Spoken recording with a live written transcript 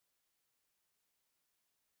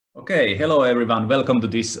Okay, hello everyone. Welcome to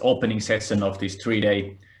this opening session of this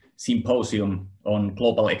three-day symposium on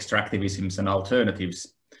global extractivisms and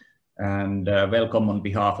alternatives. And welcome on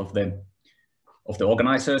behalf of the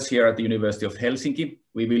organizers here at the University of Helsinki.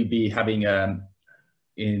 We will be having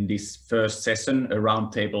in this first session a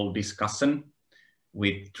roundtable discussion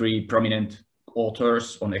with three prominent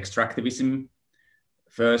authors on extractivism.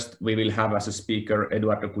 First, we will have as a speaker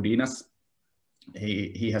Eduardo Gudynas.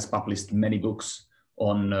 He has published many books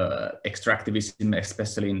on extractivism,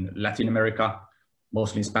 especially in Latin America,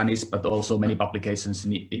 mostly in Spanish, but also many publications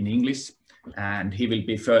in English. And he will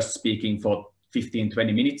be first speaking for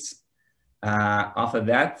 15-20 minutes. After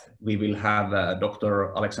that, we will have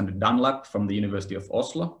Dr. Alexander Dunlap from the University of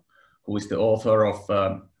Oslo, who is the author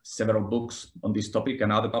of several books on this topic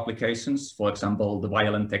and other publications, for example, The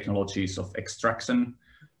Violent Technologies of Extraction,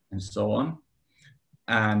 and so on.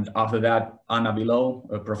 And after that, Willow,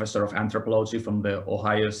 a professor of anthropology from the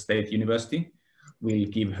Ohio State University, will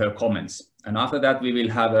give her comments. And after that, we will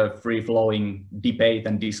have a free-flowing debate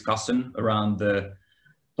and discussion around the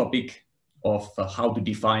topic of how to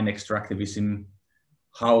define extractivism,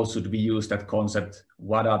 how should we use that concept,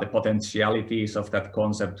 what are the potentialities of that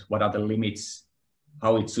concept, what are the limits,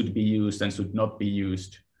 how it should be used and should not be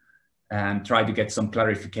used, and try to get some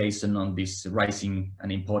clarification on this rising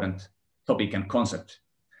and important topic and concept.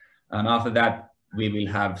 And after that, we will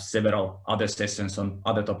have several other sessions on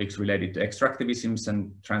other topics related to extractivisms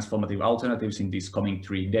and transformative alternatives in these coming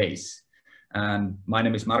 3 days. And my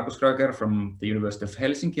name is Markus Kröger from the University of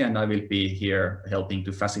Helsinki, and I will be here helping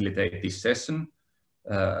to facilitate this session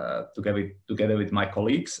together with my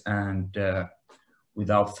colleagues. And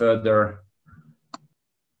without further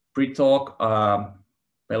pre-talk,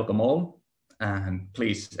 welcome all. And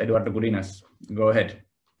please, Eduardo Gudynas, go ahead.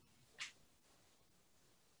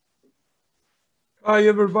 Hi,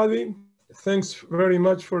 everybody. Thanks very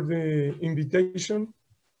much for the invitation.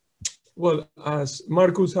 Well, as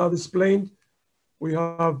Markus has explained, we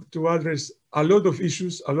have to address a lot of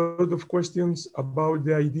issues, a lot of questions about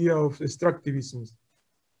the idea of extractivism.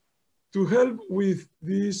 To help with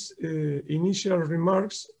these initial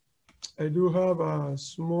remarks, I do have a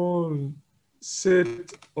small set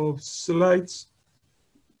of slides,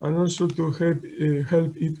 and also to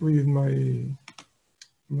help it with my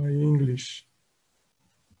English.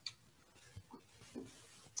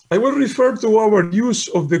 I will refer to our use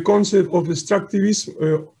of the concept of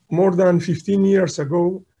extractivism more than 15 years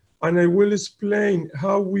ago, and I will explain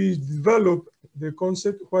how we developed the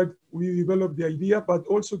concept, why we developed the idea, but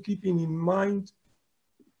also keeping in mind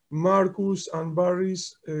Markus and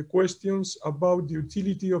Barry's questions about the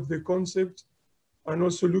utility of the concept and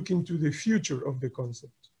also looking to the future of the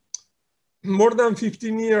concept. More than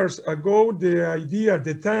 15 years ago, the idea,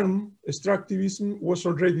 the term extractivism was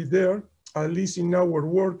already there, at least in our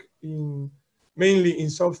work mainly in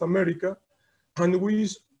South America, and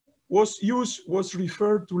was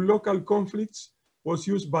referred to local conflicts, was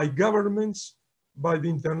used by governments, by the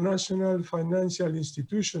international financial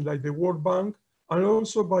institutions like the World Bank, and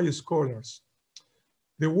also by scholars.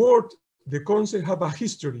 The word, the concept have a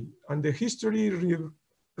history, and the history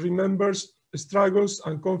remembers struggles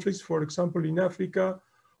and conflicts, for example, in Africa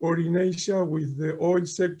or in Asia with the oil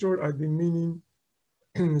sector as the mining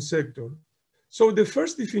sector. So the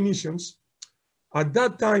first definitions at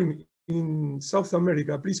that time in South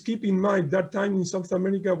America, please keep in mind that time in South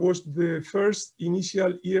America was the first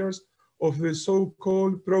initial years of the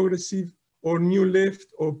so-called progressive or new left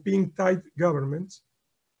or pink tide governments.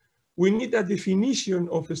 We need a definition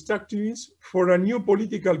of extractivism for a new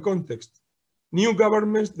political context, new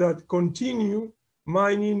governments that continue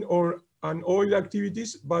mining and oil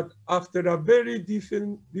activities, but after a very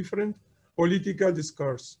different political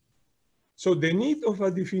discourse. So the need of a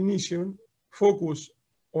definition focus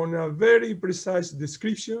on a very precise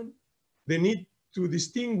description, the need to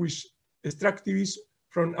distinguish extractivism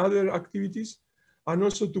from other activities, and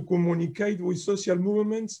also to communicate with social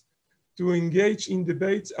movements, to engage in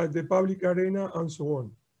debates at the public arena, and so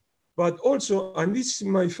on. But also, and this is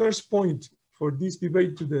my first point for this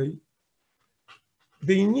debate today,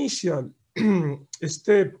 the initial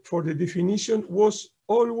step for the definition was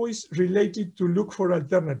always related to look for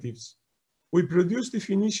alternatives. We produce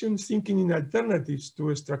definitions thinking in alternatives to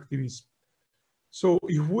extractivism. So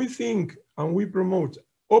if we think and we promote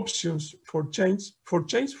options for change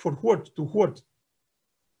for what? To what?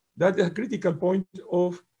 That is a critical point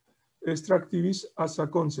of extractivism as a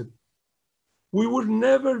concept. We were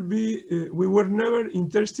never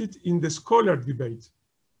interested in the scholar debate.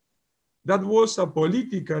 That was a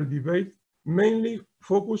political debate, mainly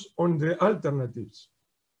focused on the alternatives.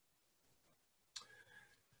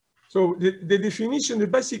 So the definition, the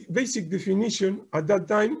basic definition at that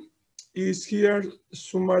time is here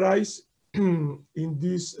summarized in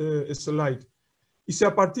this slide. It's a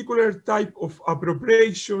particular type of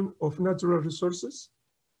appropriation of natural resources,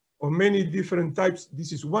 of many different types.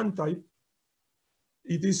 This is one type.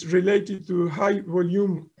 It is related to high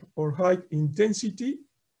volume or high intensity.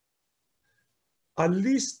 At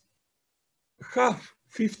least half,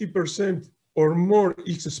 50% or more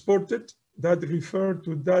is exported. That refer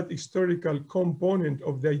to that historical component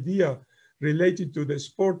of the idea related to the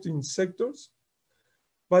exporting sectors.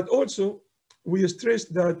 But also we stress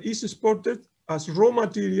that it's exported as raw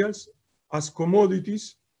materials, as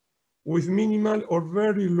commodities, with minimal or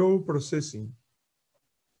very low processing.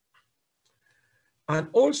 And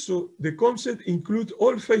also the concept includes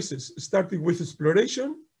all phases, starting with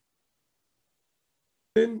exploration,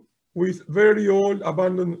 then with very old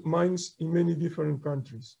abandoned mines in many different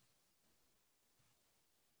countries.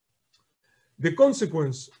 The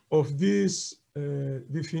consequence of this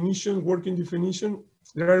definition, working definition,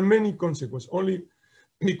 there are many consequences. Only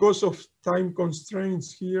because of time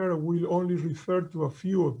constraints here, we'll only refer to a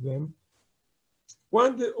few of them.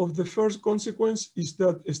 One of the first consequences is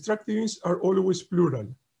that extractivists are always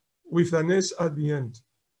plural, with an S at the end.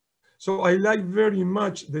 So I like very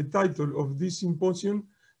much the title of this symposium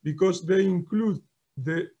because they include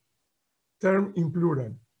the term in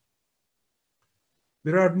plural.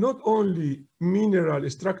 There are not only mineral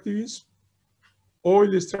extractivists, oil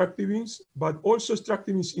extractivists, but also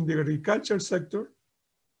extractivists in the agriculture sector,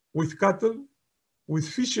 with cattle, with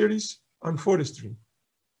fisheries and forestry.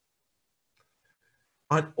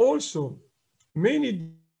 And also many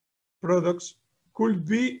products could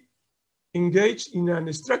be engaged in an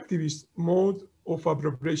extractivist mode of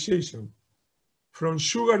appropriation, from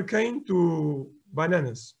sugarcane to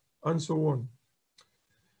bananas and so on.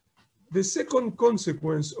 The second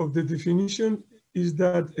consequence of the definition is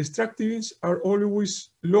that extractivists are always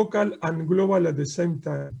local and global at the same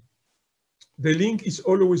time. The link is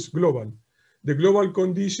always global. The global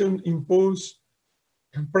condition impose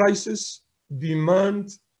prices,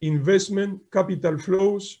 demand, investment, capital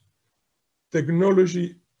flows,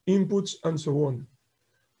 technology inputs, and so on.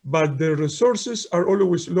 But the resources are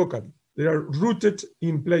always local. They are rooted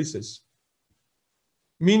in places.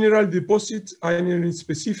 Mineral deposits are in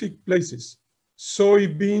specific places.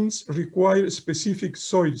 Soybeans require specific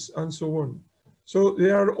soils and so on. So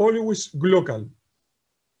they are always local.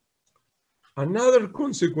 Another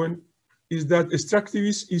consequence is that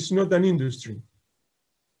extractivism is not an industry.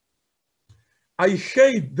 I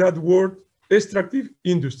hate that word, extractive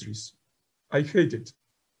industries. I hate it.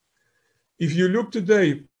 If you look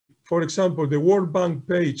today, for example, the World Bank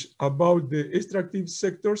page about the extractive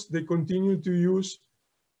sectors, they continue to use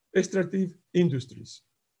extractive industries,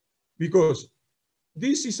 because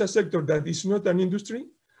this is a sector that is not an industry,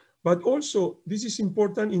 but also this is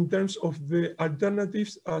important in terms of the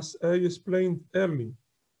alternatives, as I explained earlier.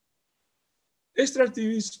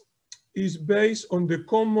 Extractivism is based on the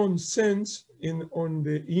common sense and on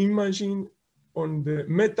the imaging, on the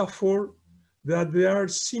metaphor that they are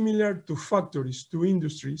similar to factories, to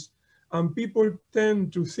industries, and people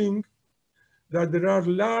tend to think that there are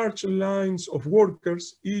large lines of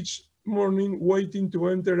workers each morning waiting to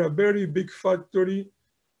enter a very big factory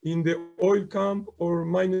in the oil camp or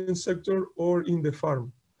mining sector or in the farm.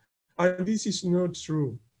 And this is not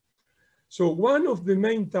true. So one of the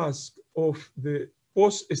main tasks of the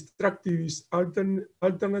post-extractivist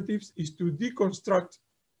alternatives is to deconstruct,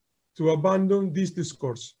 to abandon this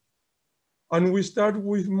discourse. And we start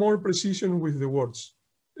with more precision with the words.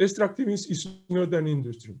 Extractivism is not an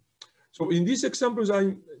industry. So in these examples,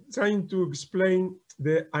 I'm trying to explain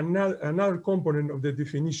another component of the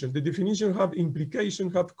definition. The definition have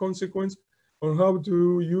implication, have consequence on how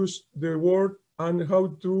to use the word and how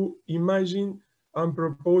to imagine and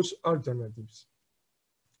propose alternatives.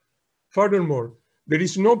 Furthermore, there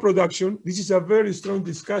is no production. This is a very strong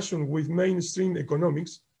discussion with mainstream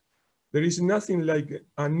economics. There is nothing like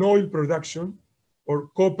an oil production or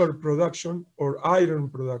copper production or iron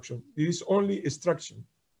production. It is only extraction.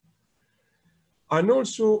 And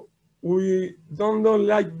also, we don't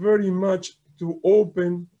like very much to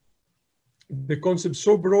open the concept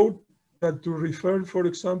so broad that to refer, for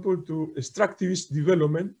example, to extractivist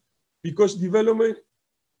development, because development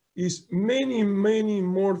is many, many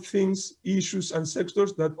more things, issues, and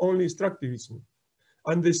sectors than only extractivism.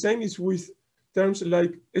 And the same is with terms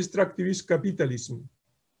like extractivist capitalism.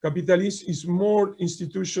 Capitalism is more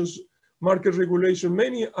institutions, market regulation,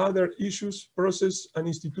 many other issues, process, and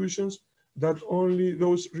institutions that only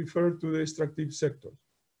those refer to the extractive sector.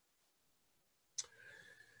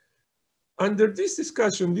 Under this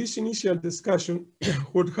discussion, this initial discussion,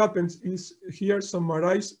 what happens is here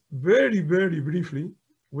summarized very, very briefly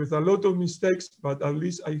with a lot of mistakes, but at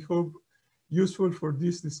least I hope useful for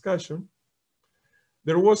this discussion.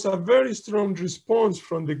 There was a very strong response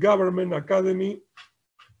from the government, academy,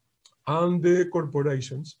 and the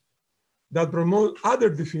corporations that promote other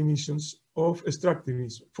definitions of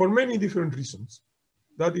extractivism for many different reasons.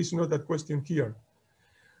 That is not a question here.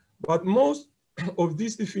 But most of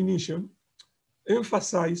this definition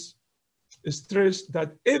emphasize, stress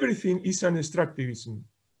that everything is an extractivism.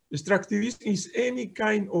 Extractivism is any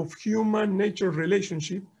kind of human-nature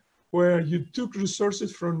relationship where you took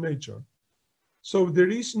resources from nature. So there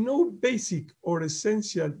is no basic or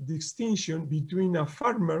essential distinction between a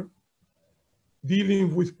farmer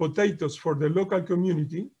dealing with potatoes for the local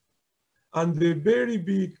community and the very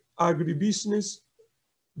big agribusiness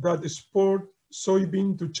that export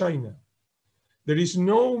soybean to China. There is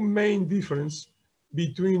no main difference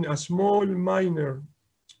between a small miner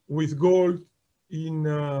with gold in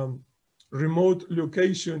a remote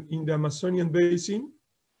location in the Amazonian basin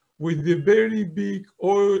with the very big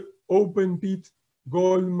open pit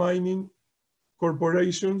gold mining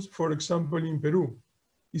corporations, for example, in Peru.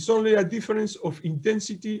 It's only a difference of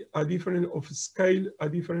intensity, a difference of scale, a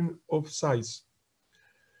difference of size.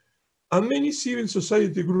 And many civil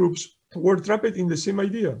society groups were trapped in the same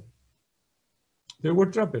idea. They were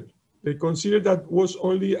trapped. They considered that was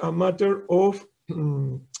only a matter of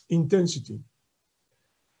intensity.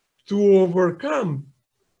 To overcome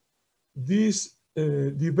this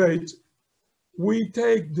debate, we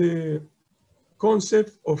take the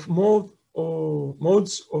concept of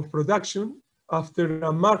modes of production after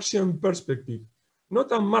a Marxian perspective,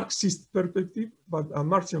 not a Marxist perspective, but a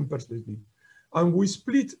Marxian perspective. And we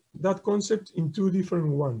split that concept in two different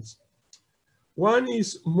ones. One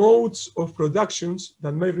is modes of productions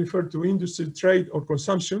that may refer to industry, trade, or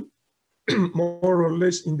consumption, more or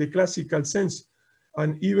less in the classical sense,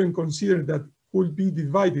 and even consider that could be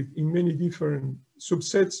divided in many different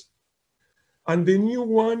subsets. And the new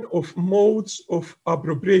one of modes of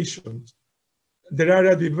appropriation. There are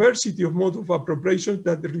a diversity of modes of appropriation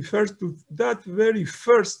that refers to that very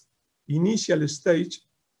first initial stage,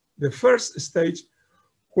 the first stage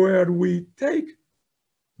where we take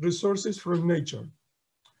resources from nature.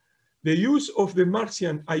 The use of the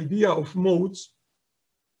Marxian idea of modes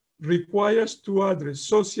requires to address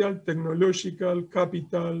social, technological,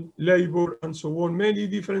 capital, labor, and so on, many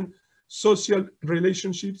different social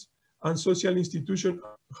relationships and social institutions,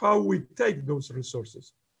 how we take those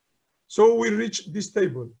resources. So we reach this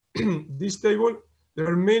table. This table, there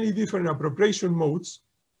are many different appropriation modes,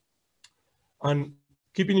 and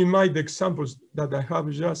keeping in mind the examples that I have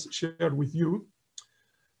just shared with you.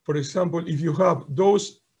 For example, if you have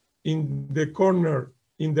those in the corner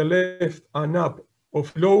in the left and up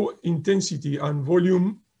of low intensity and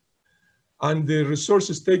volume, and the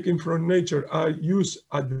resources taken from nature are used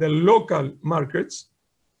at the local markets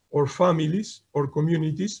or families or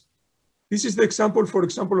communities, this is the example, for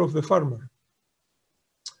example, of the farmer.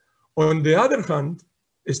 On the other hand,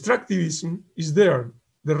 extractivism is there,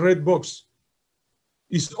 the red box.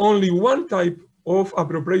 Is only one type of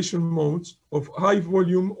appropriation modes of high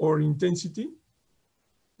volume or intensity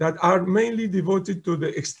that are mainly devoted to the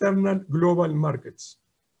external global markets.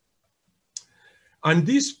 And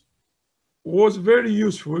this was very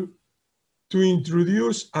useful to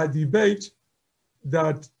introduce a debate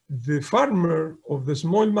that the farmer of the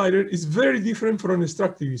small miner is very different from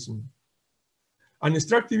extractivism. And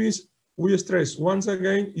extractivism, we stress once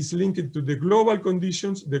again, is linked to the global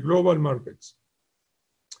conditions, the global markets.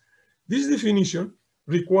 This definition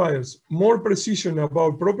requires more precision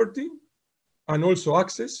about property and also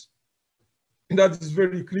access. That is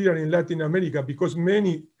very clear in Latin America because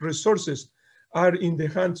many resources are in the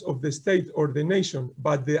hands of the state or the nation,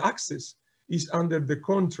 but the access is under the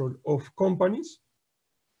control of companies.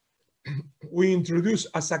 We introduce,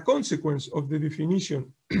 as a consequence of the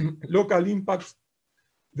definition, local impacts.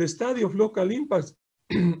 The study of local impacts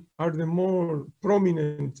are the more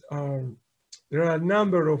prominent. There are a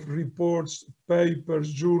number of reports,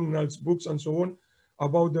 papers, journals, books, and so on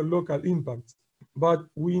about the local impact. But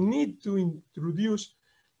we need to introduce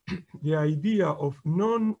the idea of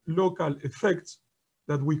non-local effects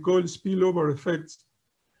that we call spillover effects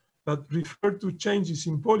that refer to changes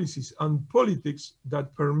in policies and politics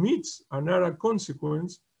that permits and are a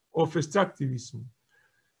consequence of extractivism.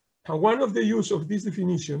 And one of the use of these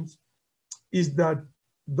definitions is that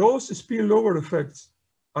those spillover effects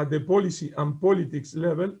at the policy and politics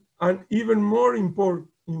level are even more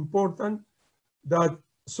important than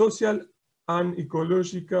social and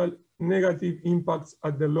ecological negative impacts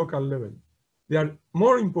at the local level. They are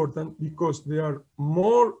more important because they are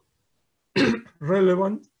more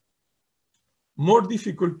relevant, more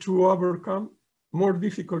difficult to overcome, more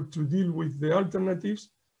difficult to deal with the alternatives,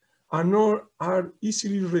 and are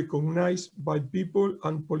easily recognized by people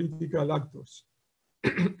and political actors.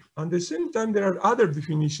 At the same time, there are other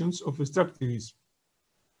definitions of extractivism.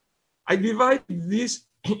 I divide this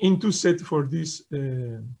into sets for these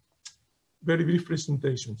very brief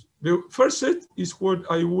presentations. The first set is what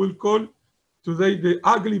I will call today the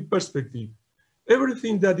ugly perspective.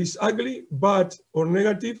 Everything that is ugly, bad, or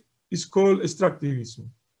negative is called extractivism.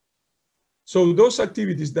 So those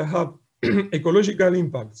activities that have ecological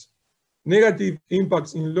impacts, negative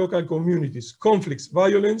impacts in local communities, conflicts,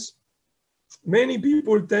 violence, many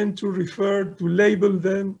people tend to refer to label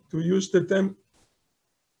them, to use the term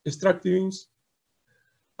extractivism,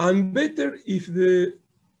 and better if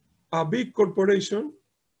a big corporation,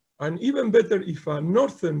 and even better if a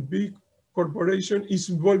northern big corporation is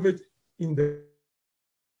involved in the.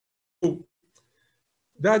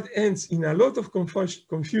 That ends in a lot of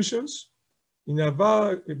confusions, in a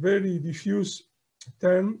very diffuse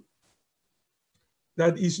term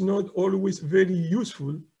that is not always very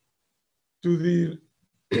useful to deal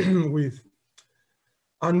with.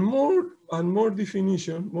 And more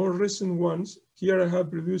definition, more recent ones. Here I have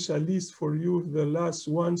produced a list for you, the last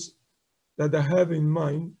ones that I have in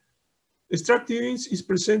mind. Extractivism is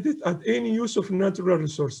presented at any use of natural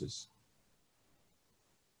resources.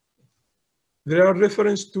 There are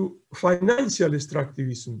references to financial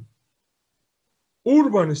extractivism,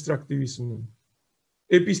 urban extractivism,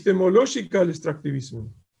 epistemological extractivism,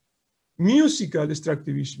 musical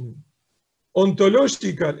extractivism,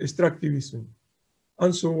 ontological extractivism,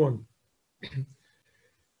 and so on.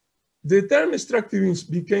 The term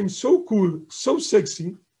extractivism became so cool, so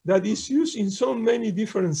sexy, that it's used in so many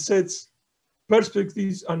different sets,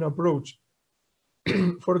 perspectives, and approach.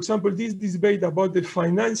 For example, this debate about the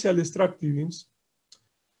financial extractivism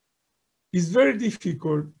is very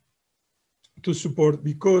difficult to support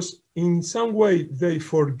because in some way they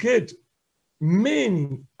forget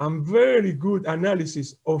many and very good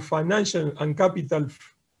analysis of financial and capital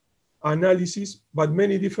analysis, but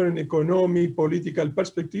many different economic, political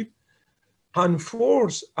perspectives, and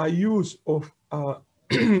force a use of the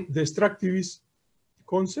extractivist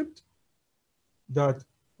concept that,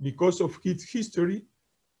 because of its history,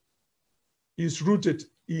 is rooted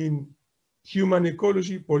in human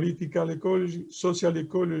ecology, political ecology, social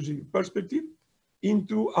ecology perspective,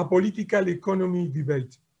 into a political economy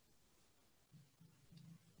debate.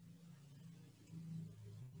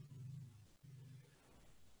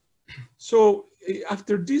 So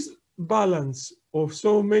after this balance of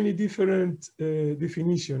so many different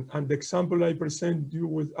definitions, and the example I present you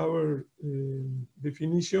with our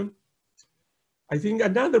definition, I think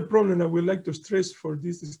another problem I would like to stress for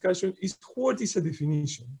this discussion is what is a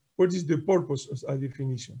definition? What is the purpose of a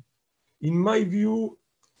definition? In my view,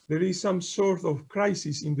 there is some sort of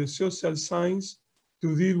crisis in the social science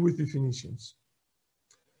to deal with definitions.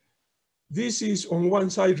 This is on one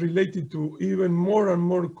side related to even more and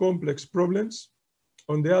more complex problems.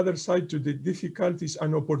 On the other side, to the difficulties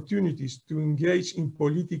and opportunities to engage in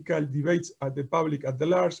political debates at the public at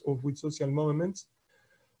large or with social movements.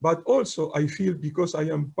 But also, I feel, because I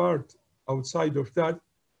am part outside of that,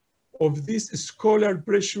 of this scholar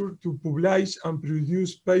pressure to publish and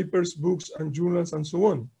produce papers, books, and journals, and so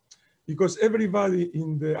on. Because everybody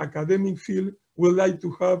in the academic field would like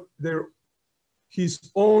to have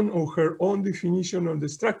his own or her own definition of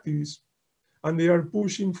extractivism, and they are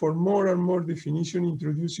pushing for more and more definition,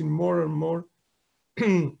 introducing more and more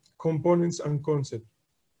components and concepts.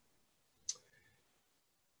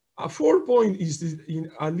 A fourth point is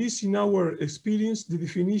that, at least in our experience, the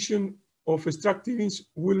definition of extractivism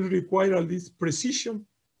will require at least precision,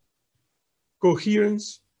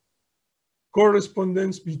 coherence,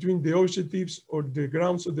 correspondence between the objectives or the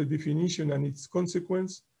grounds of the definition and its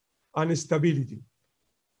consequence, and stability.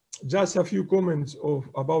 Just a few comments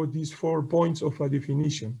about these 4 points of a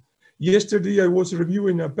definition. Yesterday, I was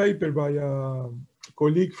reviewing a paper by a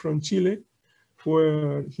colleague from Chile,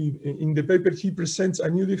 where in the paper he presents a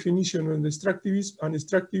new definition on extractivism, and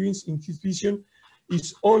extractivism in his vision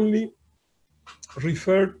is only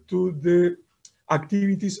referred to the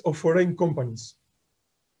activities of foreign companies.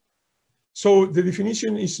 So the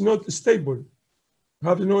definition is not stable,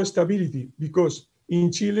 have no stability, because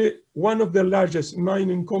in Chile, one of the largest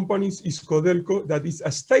mining companies is Codelco, that is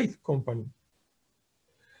a state company.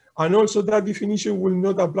 And also that definition will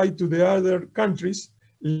not apply to the other countries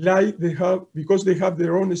like they have, because they have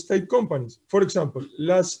their own state companies. For example,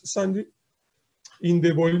 last Sunday, in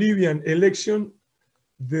the Bolivian election,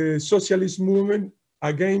 the socialist movement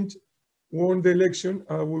again won the election,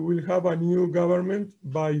 we will have a new government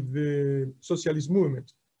by the socialist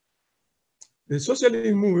movement. The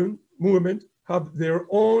socialist movement have their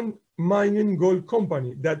own mining gold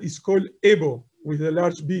company that is called EBO with a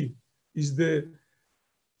large B. Is the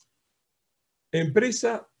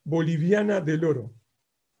Empresa Boliviana del Oro.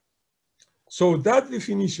 So that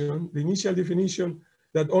definition, the initial definition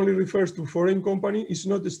that only refers to foreign company, is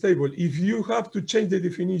not stable. If you have to change the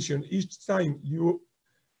definition each time you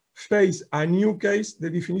face a new case, the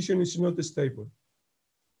definition is not stable,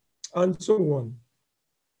 and so on.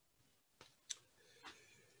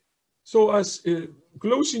 So as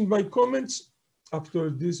closing my comments after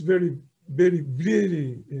this very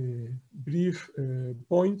brief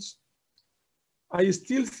points, I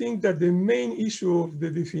still think that the main issue of the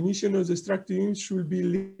definition of extractivism should be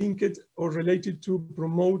linked or related to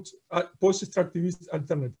promote post-extractivist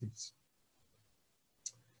alternatives.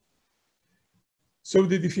 So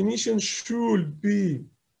the definition should be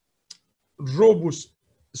robust,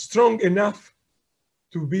 strong enough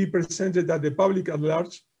to be presented at the public at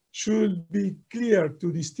large, should be clear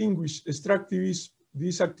to distinguish extractivism,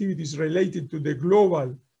 these activities related to the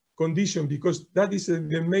global condition, because that is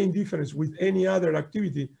the main difference with any other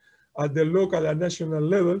activity at the local and national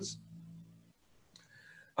levels,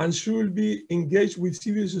 and should be engaged with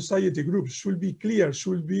civil society groups, should be clear,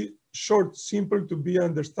 should be short, simple to be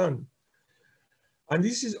understood. And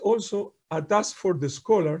this is also a task for the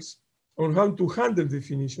scholars on how to handle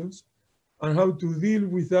definitions and how to deal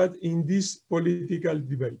with that in these political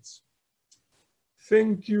debates.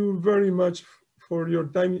 Thank you very much for your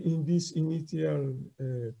time in these initial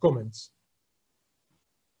comments.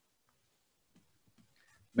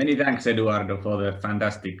 Many thanks, Eduardo, for the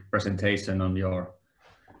fantastic presentation on your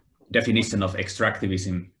definition of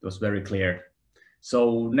extractivism. It was very clear.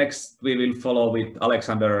 So next we will follow with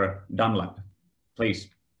Alexander Dunlap, please.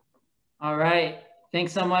 All right.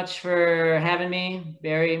 Thanks so much for having me,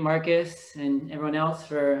 Barry, Marcus, and everyone else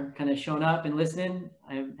for kind of showing up and listening.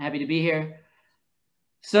 I'm happy to be here.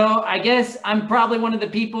 So I guess I'm probably one of the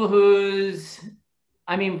people who's,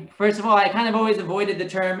 I mean, first of all, I kind of always avoided the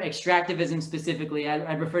term extractivism specifically.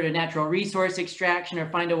 I refer to natural resource extraction or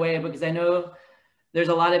find a way, because I know there's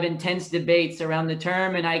a lot of intense debates around the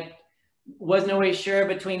term, and I wasn't always sure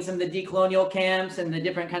between some of the decolonial camps and the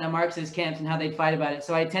different kind of Marxist camps and how they'd fight about it.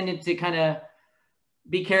 So I tended to kind of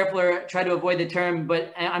be careful or try to avoid the term,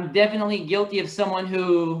 but I'm definitely guilty of someone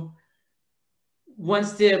who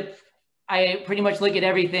wants to, I pretty much look at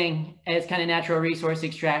everything as kind of natural resource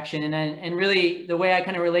extraction. And really the way I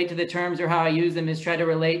kind of relate to the terms or how I use them is try to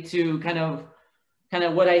relate to kind of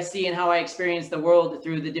what I see and how I experience the world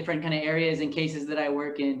through the different kind of areas and cases that I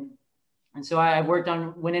work in. And so I worked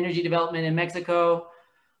on wind energy development in Mexico.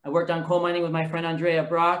 I worked on coal mining with my friend Andrea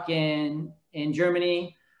Brock in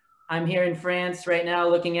Germany. I'm here in France right now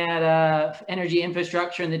looking at energy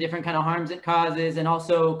infrastructure and the different kind of harms it causes, and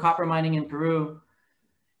also copper mining in Peru.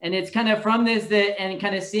 And it's kind of from this and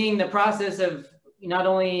kind of seeing the process of not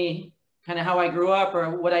only kind of how I grew up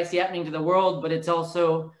or what I see happening to the world, but it's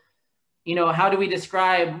also, how do we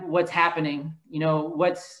describe what's happening?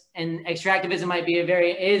 And extractivism might be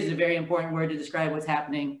is a very important word to describe what's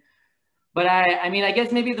happening. But I mean, I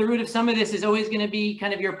guess maybe the root of some of this is always going to be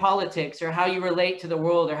kind of your politics or how you relate to the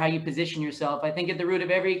world or how you position yourself. I think at the root of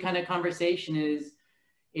every kind of conversation is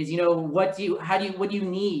what do you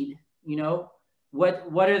need?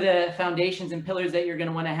 What are the foundations and pillars that you're going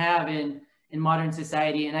to want to have in modern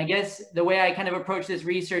society? And I guess the way I kind of approach this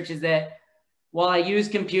research is that while I use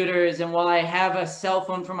computers and while I have a cell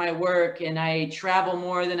phone for my work and I travel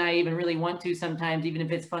more than I even really want to sometimes, even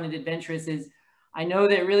if it's fun and adventurous, I know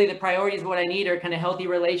that really the priorities of what I need are kind of healthy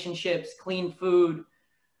relationships, clean food,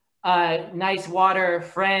 nice water,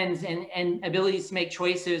 friends, and abilities to make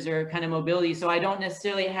choices or kind of mobility. So I don't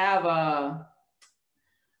necessarily have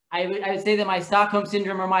I would say that my Stockholm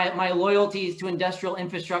syndrome or my loyalties to industrial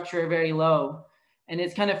infrastructure are very low. And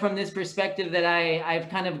it's kind of from this perspective that I've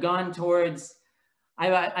kind of gone towards,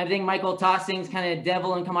 I think Michael Tossing's kind of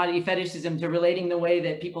devil and commodity fetishism to relating the way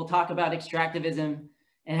that people talk about extractivism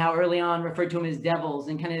and how early on referred to them as devils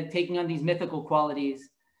and kind of taking on these mythical qualities.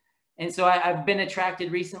 And so I've been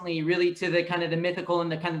attracted recently really to the kind of the mythical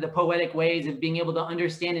and the kind of the poetic ways of being able to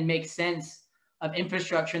understand and make sense of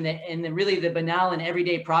infrastructure and really the banal and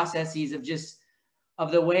everyday processes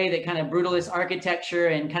of the way that kind of brutalist architecture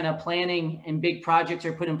and kind of planning and big projects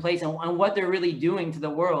are put in place and what they're really doing to the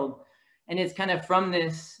world. And it's kind of from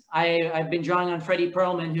this, I've been drawing on Freddie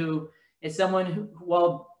Perlman, who is someone who,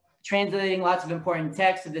 while translating lots of important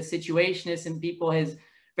texts of the situationists and people, has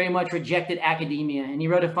very much rejected academia. And he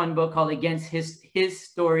wrote a fun book called Against His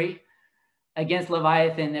Story, Against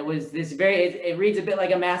Leviathan. That was this it reads a bit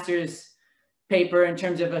like a master's paper in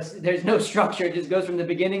terms of there's no structure. It just goes from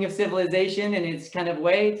the beginning of civilization and its kind of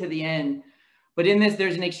way to the end. But in this,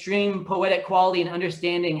 there's an extreme poetic quality in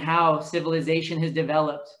understanding how civilization has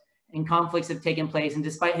developed and conflicts have taken place. And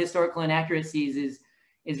despite historical inaccuracies,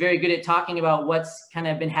 is very good at talking about what's kind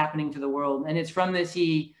of been happening to the world. And it's from this,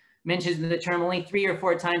 he mentions the term only 3 or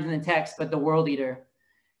 4 times in the text, but the world eater.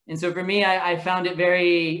 And so for me, I found it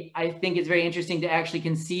I think it's very interesting to actually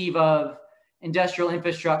conceive of industrial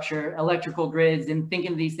infrastructure, electrical grids, and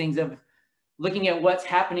thinking of these things of looking at what's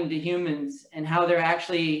happening to humans and how they're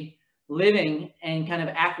actually living and kind of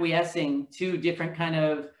acquiescing to different kind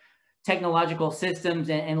of technological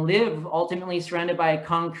systems and live ultimately surrounded by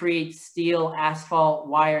concrete, steel, asphalt,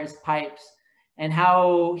 wires, pipes, and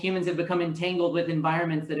how humans have become entangled with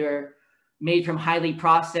environments that are made from highly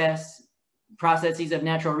processes of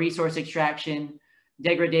natural resource extraction,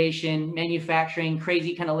 degradation, manufacturing,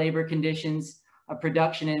 crazy kind of labor conditions of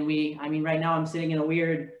production. And I mean, right now I'm sitting in a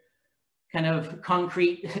weird kind of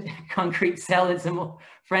concrete cell in some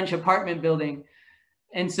French apartment building.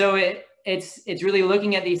 And so it's really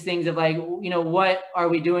looking at these things of like, you know, what are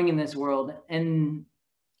we doing in this world and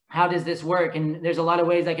how does this work? And there's a lot of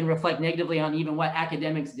ways I can reflect negatively on even what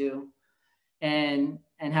academics do and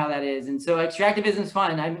how that is. And so extractivism is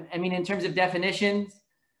fun. I mean, in terms of definitions,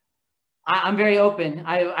 I'm very open.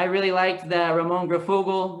 I really liked the Ramon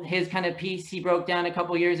Grafugel, his kind of piece he broke down a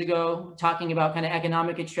couple years ago, talking about kind of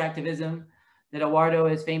economic extractivism that Eduardo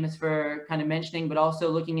is famous for kind of mentioning, but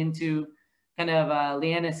also looking into kind of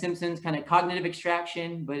Leanna Simpson's kind of cognitive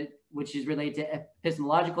extraction, which is related to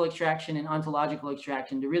epistemological extraction and ontological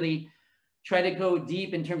extraction, to really try to go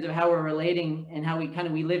deep in terms of how we're relating and how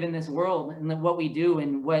we live in this world and what we do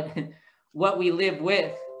and what we live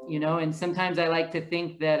with, you know. And sometimes I like to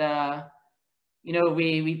think that, you know,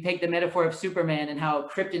 we take the metaphor of Superman and how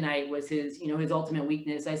kryptonite was his, you know, his ultimate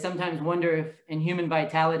weakness. I sometimes wonder if in human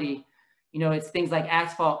vitality, you know, it's things like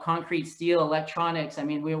asphalt, concrete, steel, electronics. I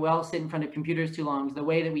mean, we all sit in front of computers too long. The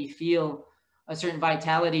way that we feel a certain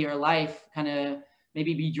vitality or life kind of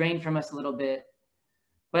maybe be drained from us a little bit.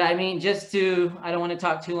 But I mean, I don't want to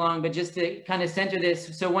talk too long, but just to kind of center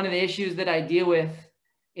this. So one of the issues that I deal with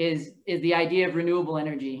is the idea of renewable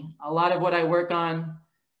energy. A lot of what I work on,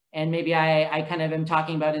 and maybe I kind of am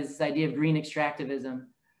talking about, is this idea of green extractivism.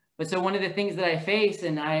 But so one of the things that I face,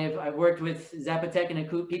 and I've worked with Zapotec and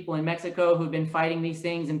Akut people in Mexico who've been fighting these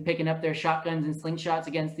things and picking up their shotguns and slingshots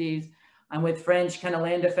against these. I'm with French kind of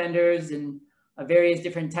land defenders and various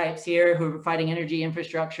different types here who are fighting energy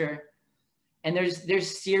infrastructure. And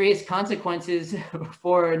there's serious consequences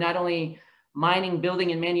for not only mining,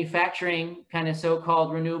 building, and manufacturing kind of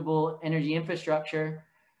so-called renewable energy infrastructure,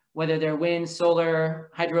 whether they're wind,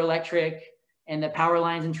 solar, hydroelectric, and the power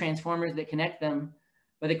lines and transformers that connect them.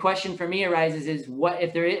 But the question for me arises is, what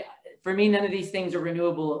if there is, for me, none of these things are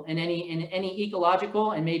renewable in any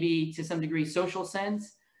ecological and maybe to some degree social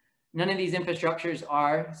sense. None of these infrastructures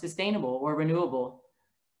are sustainable or renewable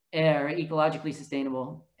or ecologically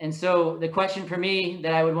sustainable. And so the question for me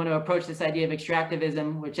that I would want to approach this idea of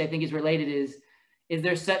extractivism, which I think is related, is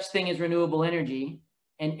there such thing as renewable energy?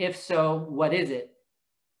 And if so, what is it?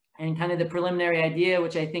 And kind of the preliminary idea,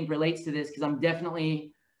 which I think relates to this, because I'm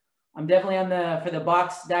definitely on for the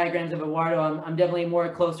box diagrams of Eduardo, I'm definitely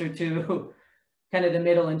more closer to kind of the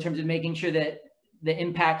middle in terms of making sure that the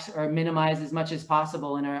impacts are minimized as much as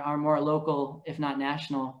possible and are more local, if not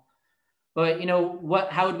national. But, you know,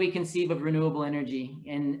 how would we conceive of renewable energy?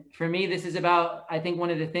 And for me, this is about, I think one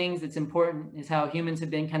of the things that's important is how humans have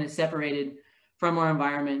been kind of separated from our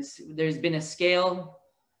environments. There's been a scale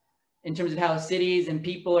in terms of how cities and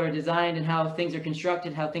people are designed and how things are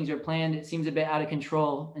constructed, how things are planned. It seems a bit out of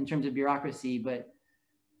control in terms of bureaucracy, but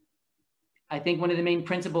I think one of the main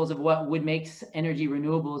principles of what would make energy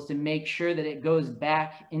renewable is to make sure that it goes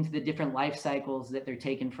back into the different life cycles that they're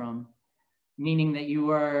taken from. Meaning that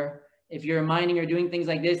if you're mining or doing things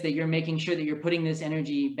like this, that you're making sure that you're putting this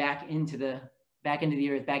energy back into the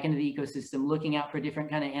earth, back into the ecosystem, looking out for different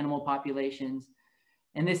kind of animal populations.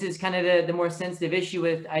 And this is kind of the more sensitive issue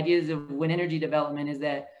with ideas of wind energy development, is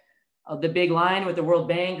that the big line with the World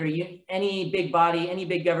Bank or any big body, any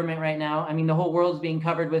big government right now, I mean, the whole world's being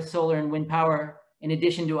covered with solar and wind power, in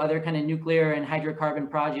addition to other kind of nuclear and hydrocarbon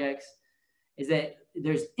projects, is that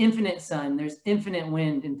there's infinite sun, there's infinite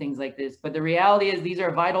wind and things like this. But the reality is these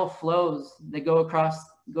are vital flows that go across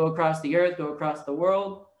the earth, go across the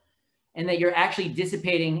world, and that you're actually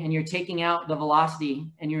dissipating and you're taking out the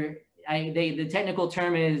velocity, and the technical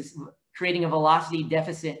term is creating a velocity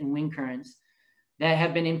deficit in wind currents. that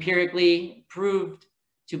have been empirically proved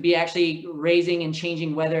to be actually raising and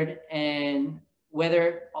changing weather and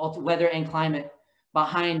climate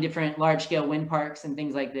behind different large-scale wind parks and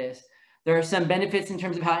things like this. There are some benefits in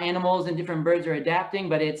terms of how animals and different birds are adapting,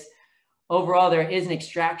 but it's overall there is an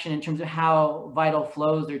extraction in terms of how vital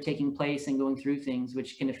flows are taking place and going through things,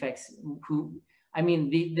 which can affect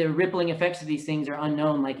the rippling effects of these things are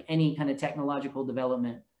unknown, like any kind of technological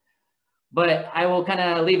development. But I will kind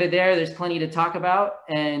of leave it there. There's plenty to talk about.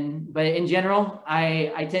 But in general,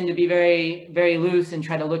 I tend to be very, very loose and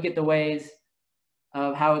try to look at the ways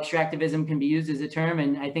of how extractivism can be used as a term.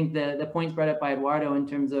 And I think the points brought up by Eduardo in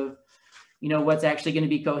terms of, what's actually going to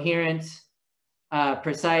be coherent,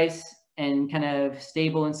 precise, and kind of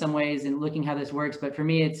stable in some ways, and looking how this works. But for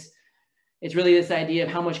me, it's really this idea of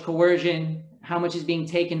how much coercion, how much is being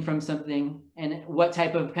taken from something, and what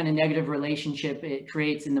type of kind of negative relationship it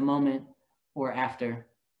creates in the moment or after.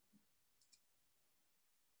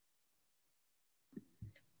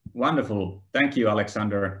 Wonderful. Thank you,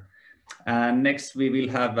 Alexander. And next we will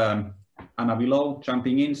have Anna Willow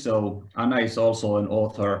jumping in. So Anna is also an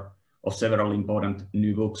author of several important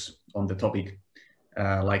new books on the topic,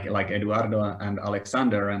 like Eduardo and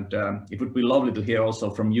Alexander. And it would be lovely to hear also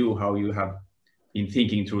from you how you have been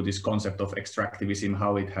thinking through this concept of extractivism,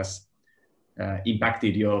 how it has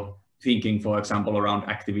impacted your thinking, for example, around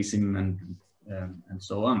activism and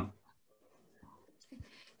so on.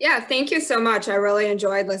 Yeah, thank you so much. I really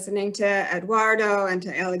enjoyed listening to Eduardo and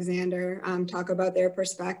to Alexander talk about their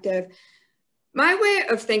perspective. My way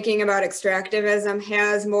of thinking about extractivism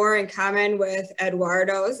has more in common with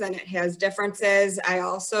Eduardo's than it has differences. I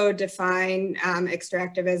also define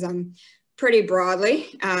extractivism pretty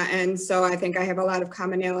broadly. And so I think I have a lot of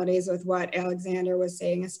commonalities with what Alexander was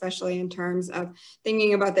saying, especially in terms of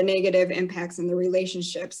thinking about the negative impacts and the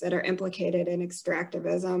relationships that are implicated in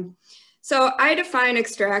extractivism. So I define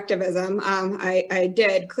extractivism, I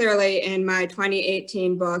did clearly in my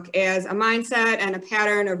 2018 book, as a mindset and a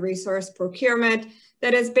pattern of resource procurement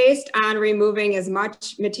that is based on removing as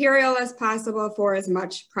much material as possible for as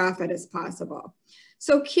much profit as possible.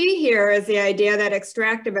 So key here is the idea that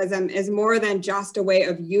extractivism is more than just a way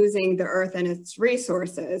of using the earth and its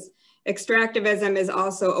resources. Extractivism is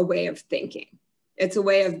also a way of thinking. It's a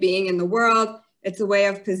way of being in the world. It's a way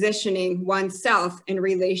of positioning oneself in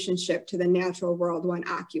relationship to the natural world one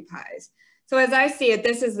occupies. So as I see it,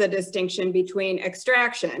 this is the distinction between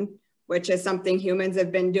extraction, which is something humans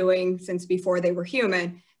have been doing since before they were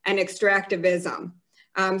human, and extractivism.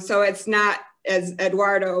 So it's not, as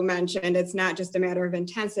Eduardo mentioned, it's not just a matter of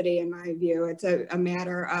intensity in my view, it's a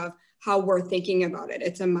matter of how we're thinking about it.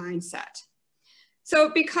 It's a mindset.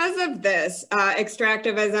 So because of this,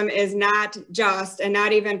 extractivism is not just, and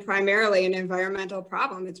not even primarily, an environmental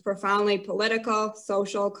problem. It's profoundly political,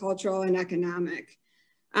 social, cultural, and economic.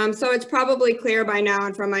 So it's probably clear by now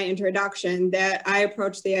and from my introduction that I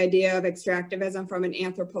approach the idea of extractivism from an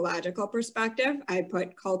anthropological perspective. I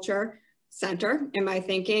put culture center in my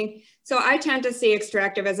thinking. So I tend to see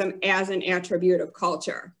extractivism as an attribute of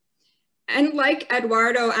culture. And like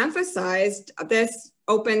Eduardo emphasized, this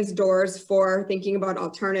opens doors for thinking about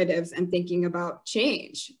alternatives and thinking about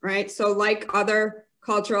change, right? So like other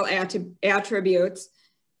cultural attributes,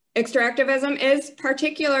 extractivism is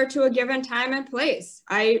particular to a given time and place.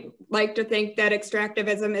 I like to think that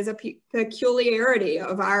extractivism is a peculiarity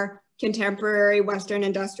of our contemporary Western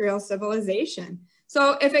industrial civilization.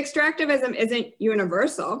 So if extractivism isn't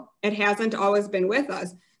universal, it hasn't always been with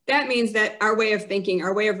us, that means that our way of thinking,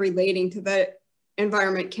 our way of relating to the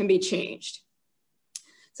environment can be changed.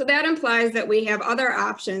 So that implies that we have other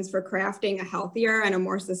options for crafting a healthier and a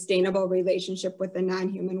more sustainable relationship with the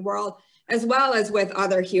non-human world, as well as with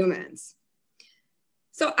other humans.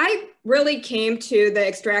 So I really came to the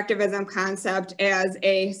extractivism concept as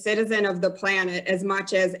a citizen of the planet as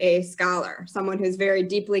much as a scholar, someone who's very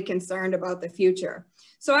deeply concerned about the future.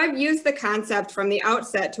 So I've used the concept from the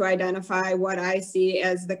outset to identify what I see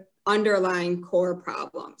as the underlying core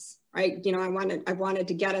problems, right? I wanted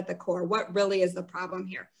to get at the core. What really is the problem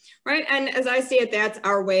here, right? And as I see it, that's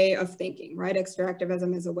our way of thinking, right?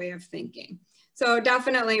 Extractivism is a way of thinking. So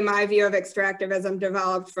definitely my view of extractivism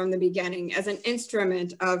developed from the beginning as an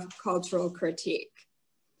instrument of cultural critique.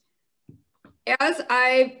 As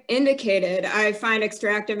I indicated, I find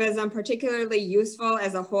extractivism particularly useful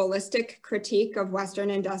as a holistic critique of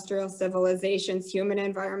Western industrial civilization's human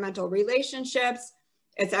environmental relationships,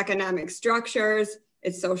 its economic structures,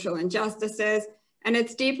 its social injustices, and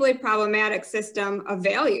its deeply problematic system of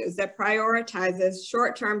values that prioritizes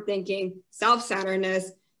short-term thinking,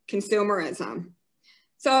 self-centeredness, consumerism.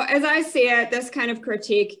 So as I see it, this kind of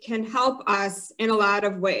critique can help us in a lot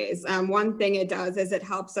of ways. One thing it does is it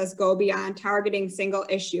helps us go beyond targeting single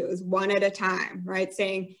issues one at a time, right?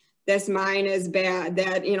 Saying this mine is bad,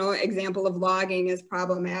 that, you know, example of logging is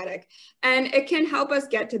problematic. And it can help us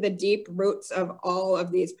get to the deep roots of all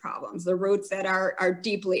of these problems, the roots that are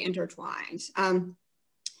deeply intertwined.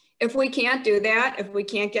 If we can't do that, if we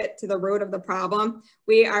can't get to the root of the problem,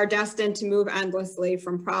 we are destined to move endlessly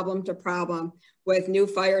from problem to problem with new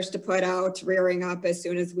fires to put out, rearing up as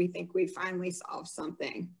soon as we think we finally solved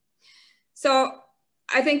something. So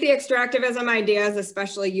I think the extractivism idea is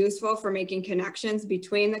especially useful for making connections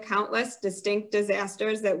between the countless distinct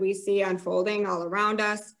disasters that we see unfolding all around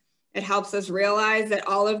us. It helps us realize that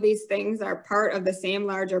all of these things are part of the same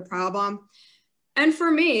larger problem. And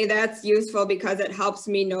for me, that's useful because it helps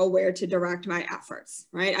me know where to direct my efforts,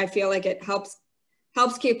 right? I feel like it helps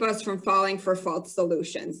keep us from falling for false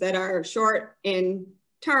solutions that are short in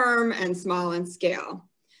term and small in scale.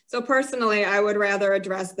 So personally, I would rather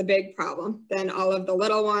address the big problem than all of the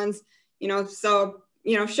little ones, you know, so,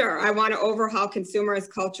 you know, sure, I want to overhaul consumerist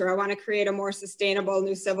culture. I want to create a more sustainable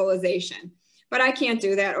new civilization, but I can't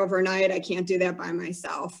do that overnight. I can't do that by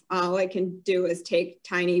myself. All I can do is take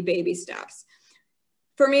tiny baby steps.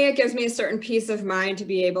 For me, it gives me a certain peace of mind to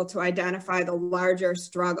be able to identify the larger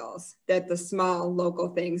struggles that the small local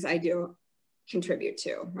things I do contribute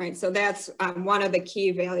to, right? So that's one of the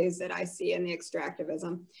key values that I see in the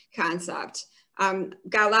extractivism concept. Got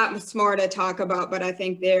a lot more to talk about, but I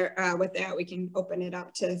think there, with that, we can open it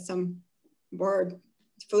up to some more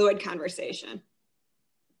fluid conversation.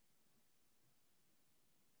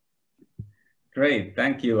 Great,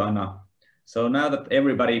 thank you, Anna. So now that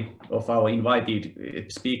everybody of our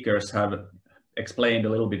invited speakers have explained a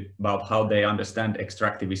little bit about how they understand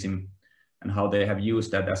extractivism and how they have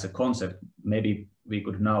used that as a concept, maybe we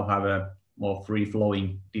could now have a more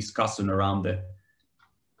free-flowing discussion around the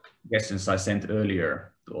questions I sent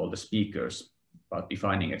earlier to all the speakers about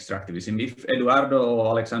defining extractivism. If Eduardo or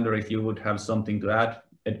Alexander, if you would have something to add,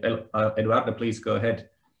 Eduardo, please go ahead.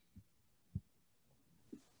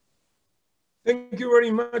 Thank you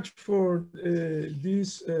very much for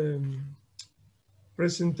these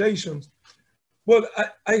presentations. Well,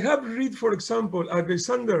 I have read, for example,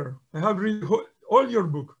 Alexander, I have read all your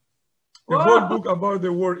book, the whole book about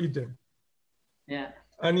the war eater. Yeah.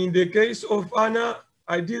 And in the case of Anna,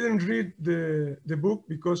 I didn't read the book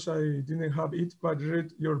because I didn't have it, but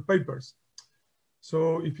read your papers.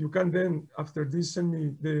 So if you can then, after this, send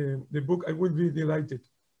me the book, I will be delighted.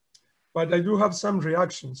 But I do have some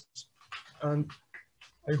reactions. And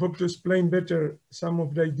I hope to explain better some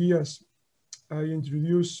of the ideas I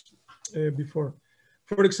introduced before.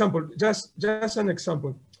 For example, just an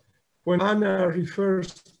example, when Anna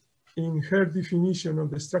refers in her definition of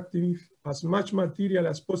extractivism as much material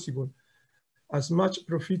as possible, as much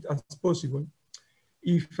profit as possible,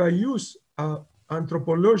 if I use an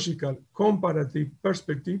anthropological comparative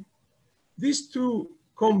perspective, these two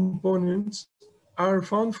components are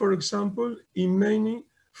found, for example, in many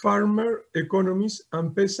farmer economies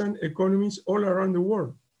and peasant economies all around the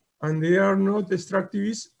world. And they are not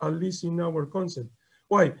extractivists, at least in our concept.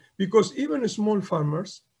 Why? Because even small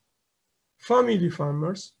farmers, family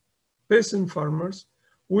farmers, peasant farmers,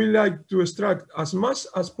 will like to extract as much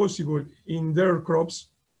as possible in their crops.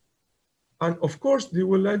 And of course, they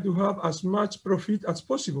would like to have as much profit as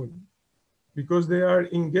possible because they are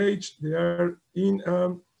engaged, they are in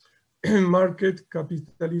a market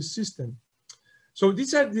capitalist system. So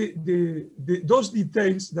these are those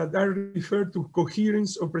details that are referred to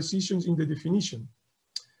coherence or precision in the definition.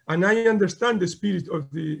 And I understand the spirit of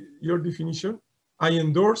your definition. I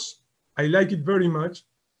endorse, I like it very much.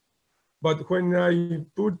 But when I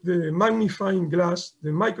put the magnifying glass,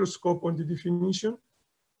 the microscope on the definition,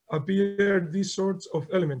 appear these sorts of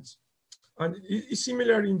elements. And it's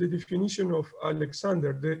similar in the definition of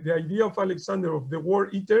Alexander. The idea of Alexander of the war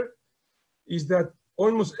eater is that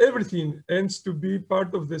almost everything ends to be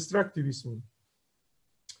part of the extractivism.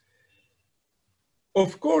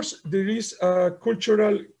 Of course, there is a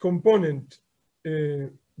cultural component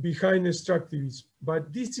behind extractivism,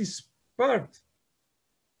 but this is part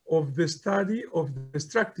of the study of the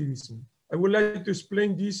extractivism. I would like to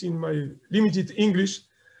explain this in my limited English,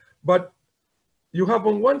 but you have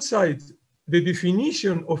on one side the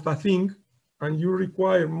definition of a thing, and you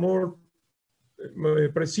require more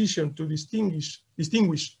precision to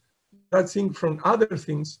distinguish that thing from other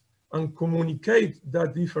things and communicate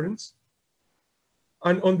that difference.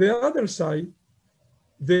 And on the other side,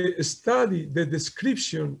 the study, the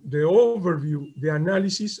description, the overview, the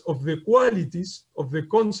analysis of the qualities of the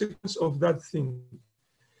consequence of that thing.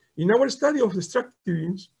 In our study of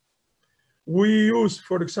extractivism, we use,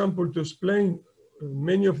 for example, to explain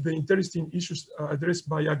many of the interesting issues addressed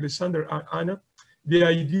by Alexander and Anna, the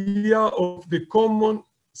idea of the common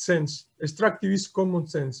sense, extractivist common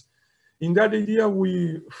sense. In that idea,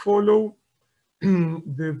 we follow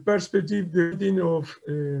the perspective of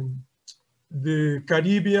the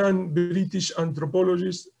Caribbean British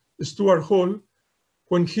anthropologist Stuart Hall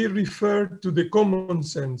when he referred to the common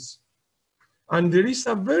sense. And there is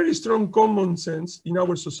a very strong common sense in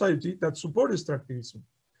our society that supports extractivism.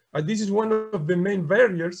 And this is one of the main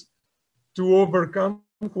barriers to overcome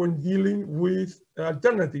when dealing with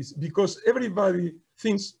alternatives, because everybody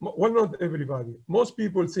thinks, well, not everybody, most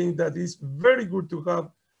people think that it's very good to have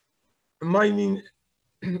mining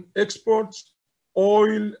exports,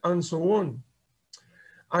 oil, and so on.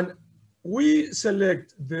 And we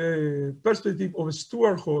select the perspective of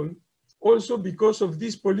Stuart Hall also because of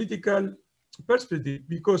this political perspective,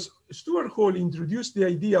 because Stuart Hall introduced the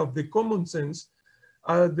idea of the common sense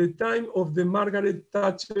at the time of the Margaret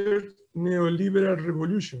Thatcher neoliberal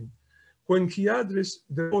revolution, when he addressed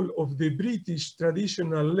the role of the British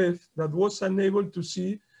traditional left that was unable to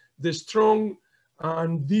see the strong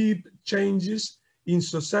and deep changes in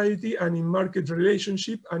society and in market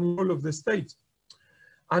relationship and in all of the states.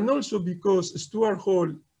 And also because Stuart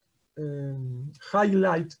Hall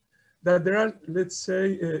highlight that there are, let's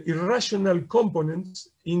say, irrational components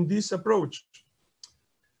in this approach.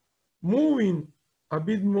 Moving a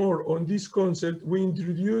bit more on this concept, we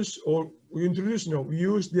use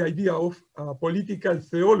the idea of political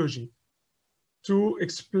theology to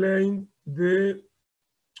explain the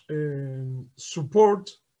support,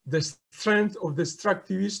 the strength of the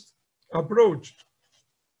extractivist approach.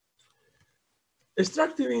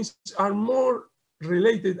 Extractivists are more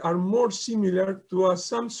related, are more similar to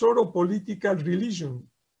some sort of political religion.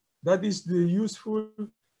 That is the useful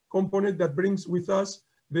component that brings with us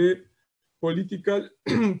the political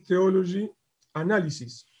theology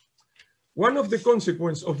analysis. One of the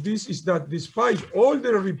consequences of this is that despite all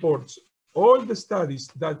the reports, all the studies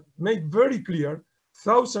that make very clear,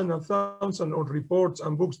 thousands and thousands of reports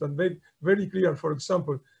and books that make very clear, for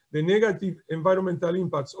example, the negative environmental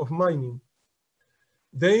impacts of mining,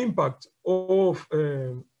 the impact of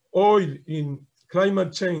oil in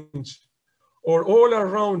climate change, or all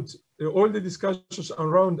around, all the discussions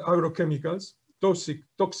around agrochemicals, toxic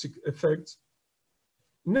effects.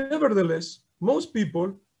 Nevertheless, most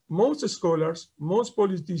people, most scholars, most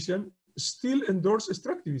politicians still endorse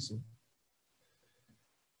extractivism.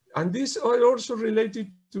 And these are also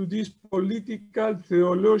related to this political,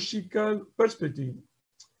 theological perspective.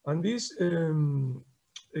 And this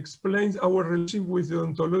explains our relationship with the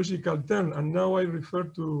ontological term. And now I refer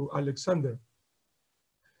to Alexander.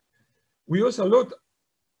 We use a lot,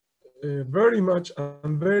 very much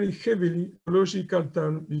and very heavily, ontological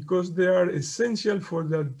terms because they are essential for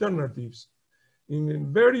the alternatives.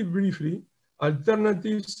 Very briefly,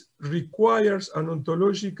 alternatives requires an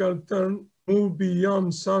ontological term move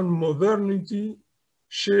beyond some modernity,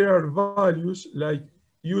 shared values like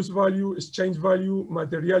use value, exchange value,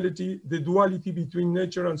 materiality, the duality between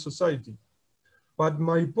nature and society. But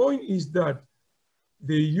my point is that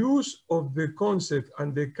the use of the concept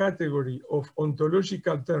and the category of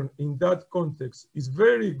ontological term in that context is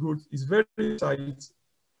very good, is very precise,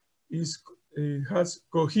 it has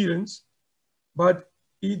coherence, but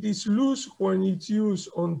it is loose when it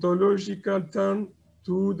uses ontological term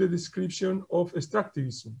to the description of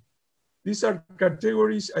extractivism. These are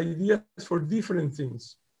categories, ideas for different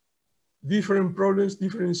things, different problems,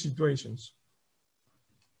 different situations.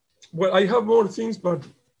 Well, I have more things, but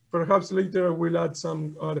perhaps later I will add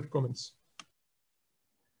some other comments.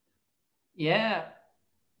 Yeah,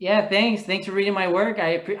 thanks. Thanks for reading my work.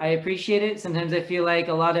 I appreciate it. Sometimes I feel like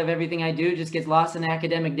a lot of everything I do just gets lost in an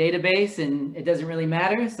academic database and it doesn't really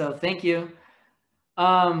matter. So thank you.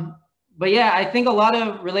 But yeah, I think a lot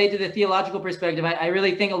of related to the theological perspective, I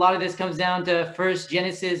really think a lot of this comes down to first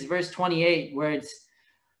Genesis verse 28, where it's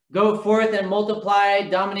go forth and multiply,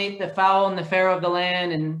 dominate the fowl and the pharaoh of the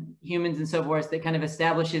land and humans and so forth. That kind of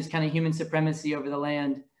establishes kind of human supremacy over the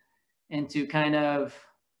land, and to kind of,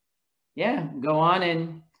 yeah, go on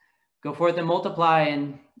and go forth and multiply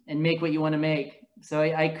and make what you want to make. So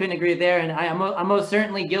I couldn't agree there. And I'm most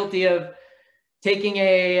certainly guilty of taking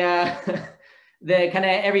a, the kind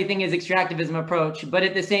of everything is extractivism approach. But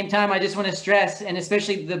at the same time, I just want to stress, and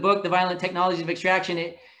especially the book, The Violent Technologies of Extraction,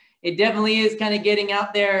 it definitely is kind of getting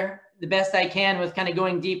out there the best I can with kind of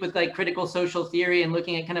going deep with like critical social theory and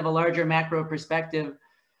looking at kind of a larger macro perspective.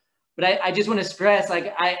 But I just want to stress,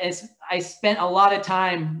 like I spent a lot of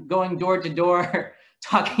time going door to door,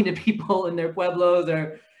 talking to people in their pueblos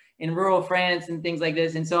or, in rural France and things like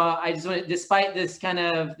this. And so I just want to, despite this kind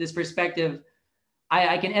of, this perspective,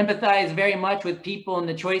 I can empathize very much with people and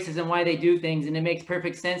the choices and why they do things. And it makes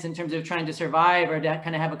perfect sense in terms of trying to survive or to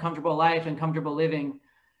kind of have a comfortable life and comfortable living.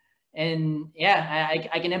 And yeah,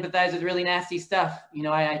 I can empathize with really nasty stuff. You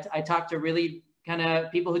know, I talk to really kind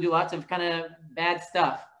of people who do lots of kind of bad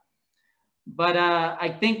stuff. But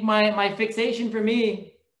I think my fixation for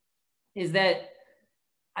me is that,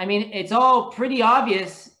 I mean, it's all pretty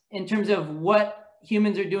obvious in terms of what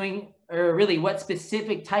humans are doing, or really what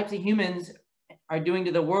specific types of humans are doing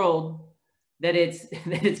to the world, that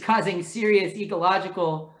it's causing serious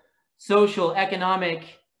ecological, social, economic,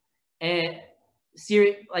 and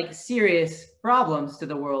serious problems to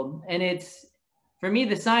the world. And it's, for me,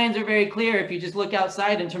 the signs are very clear if you just look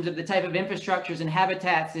outside in terms of the type of infrastructures and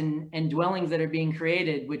habitats and dwellings that are being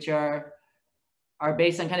created, which are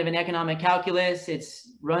based on kind of an economic calculus. It's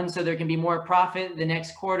run so there can be more profit the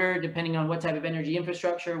next quarter, depending on what type of energy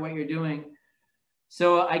infrastructure, what you're doing.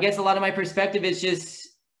 So I guess a lot of my perspective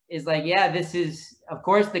is like, yeah, this is, of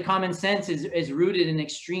course, the common sense is rooted in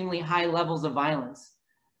extremely high levels of violence.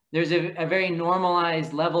 There's a very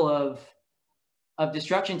normalized level of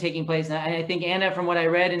destruction taking place. And I think Anna, from what I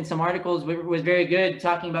read in some articles, was very good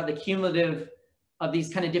talking about the cumulative of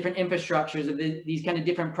these kind of different infrastructures, of these kind of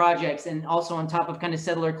different projects, and also on top of kind of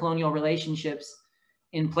settler colonial relationships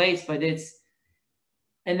in place. But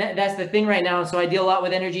that's the thing right now. So I deal a lot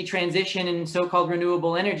with energy transition and so-called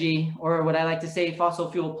renewable energy, or what I like to say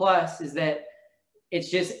fossil fuel plus, is that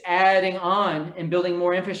it's just adding on and building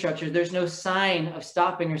more infrastructure. There's no sign of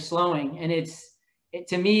stopping or slowing. And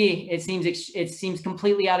to me, it seems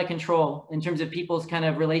completely out of control in terms of people's kind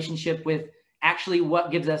of relationship with actually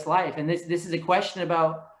what gives us life. And this is a question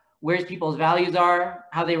about where people's values are,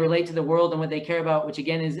 how they relate to the world, and what they care about, which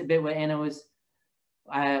again is a bit what Anna was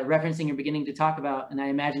referencing or beginning to talk about, and I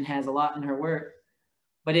imagine has a lot in her work.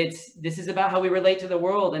 But this is about how we relate to the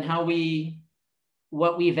world and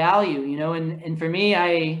what we value, you know. And for me,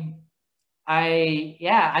 I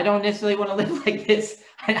don't necessarily want to live like this.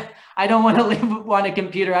 I don't want to live on a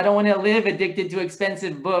computer. I don't want to live addicted to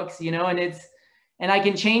expensive books, you know. And I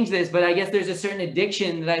can change this, but I guess there's a certain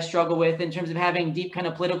addiction that I struggle with in terms of having deep kind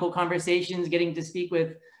of political conversations, getting to speak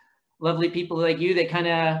with lovely people like you, that kind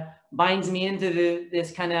of binds me into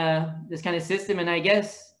this kind of system. And I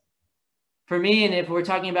guess for me, and if we're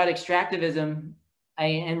talking about extractivism,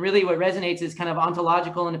 and really what resonates is kind of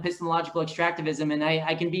ontological and epistemological extractivism. And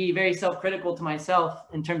I can be very self-critical to myself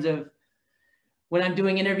in terms of when I'm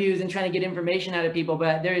doing interviews and trying to get information out of people,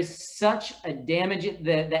 but there is such a damage.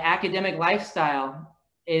 The academic lifestyle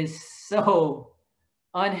is so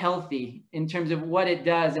unhealthy in terms of what it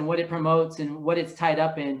does and what it promotes and what it's tied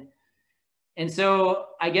up in. And so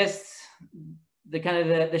I guess the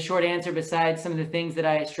kind of the short answer, besides some of the things that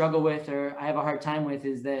I struggle with or I have a hard time with,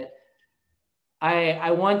 is that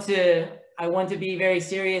I want to be very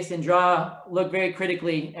serious and look very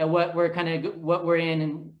critically at what we're in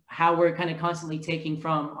and how we're kind of constantly taking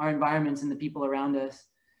from our environments and the people around us.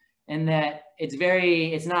 And that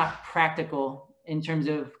it's not practical in terms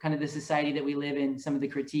of kind of the society that we live in, some of the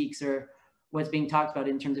critiques or what's being talked about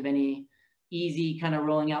in terms of any easy kind of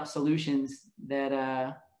rolling out solutions that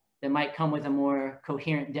might come with a more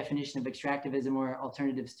coherent definition of extractivism or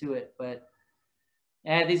alternatives to it. But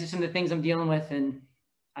these are some of the things I'm dealing with, and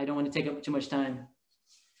I don't want to take up too much time.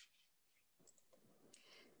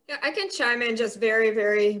 Yeah, I can chime in just very,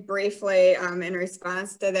 very briefly in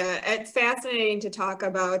response to that. It's fascinating to talk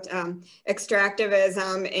about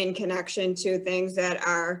extractivism in connection to things that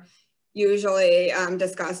are usually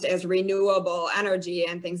discussed as renewable energy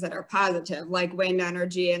and things that are positive, like wind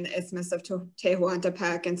energy in the Isthmus of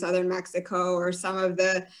Tehuantepec in southern Mexico, or some of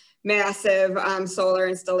the massive solar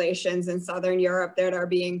installations in Southern Europe that are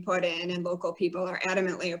being put in, and local people are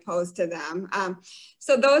adamantly opposed to them.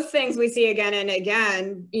 So those things we see again and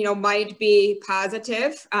again, you know, might be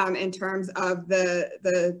positive in terms of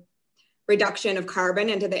the reduction of carbon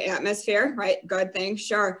into the atmosphere, right? Good thing,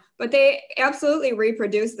 sure. But they absolutely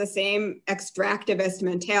reproduce the same extractivist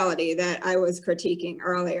mentality that I was critiquing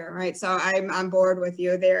earlier, right? So I'm on board with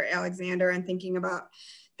you there, Alexander, and thinking about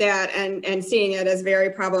that and seeing it as very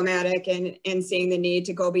problematic and seeing the need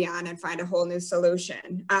to go beyond and find a whole new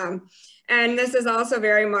solution. And this is also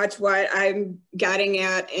very much what I'm getting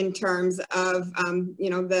at in terms of, you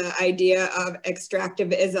know, the idea of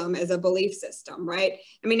extractivism as a belief system, right?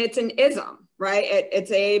 I mean, it's an ism, right?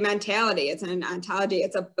 It's a mentality, it's an ontology,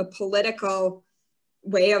 it's a political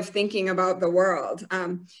way of thinking about the world.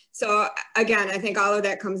 So again, I think all of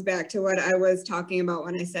that comes back to what I was talking about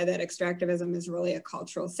when I said that extractivism is really a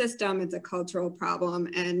cultural system, it's a cultural problem.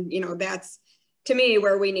 And, you know, that's to me,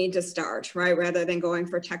 where we need to start, right? Rather than going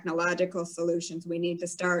for technological solutions, we need to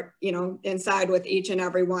start, you know, inside with each and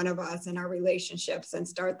every one of us and our relationships and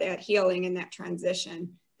start that healing and that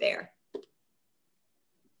transition there.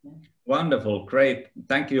 Wonderful, great.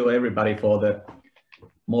 Thank you everybody for the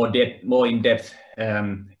more in-depth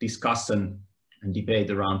discussion and debate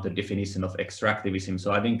around the definition of extractivism.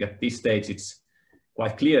 So I think at this stage, it's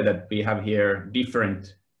quite clear that we have here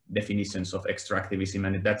different definitions of extractivism,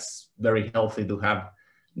 and that's very healthy to have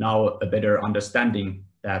now a better understanding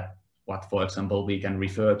that what, for example, we can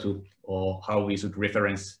refer to or how we should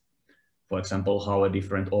reference, for example, how a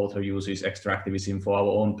different author uses extractivism for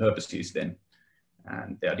our own purposes then.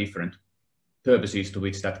 And there are different purposes to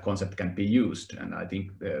which that concept can be used. And I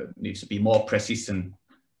think there needs to be more precision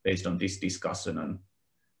based on this discussion on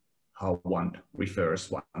how one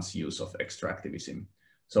refers one's use of extractivism.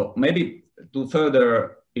 So maybe to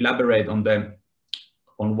further elaborate on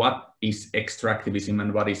what is extractivism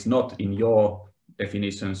and what is not in your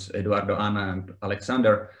definitions, Eduardo, Anna, and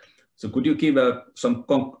Alexander. So could you give some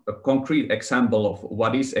concrete example of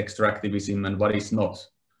what is extractivism and what is not?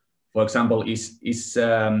 For example, is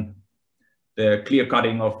the clear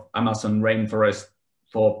cutting of Amazon rainforest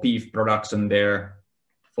for beef production there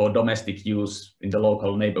for domestic use in the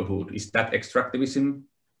local neighborhood, is that extractivism?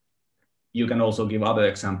 You can also give other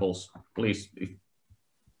examples, please, if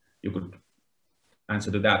you could answer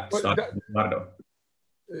to that. Well, Start with Eduardo.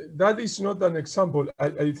 That is not an example.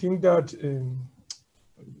 I think that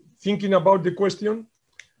thinking about the question,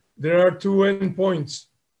 there are two endpoints.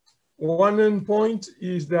 One endpoint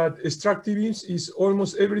is that extractivism is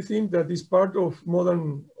almost everything that is part of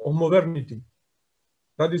modernity.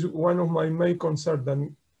 That is one of my main concerns.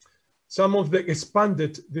 And some of the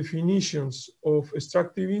expanded definitions of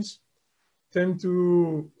extractivism tend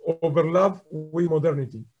to overlap with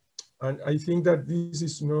modernity. And I think that this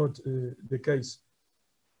is not the case.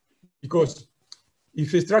 Because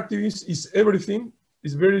if extractivism is everything,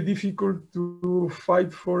 it's very difficult to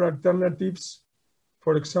fight for alternatives.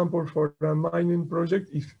 For example, for a mining project,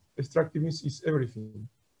 if extractivism is everything.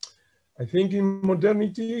 I think in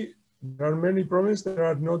modernity, there are many problems that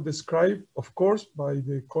are not described, of course, by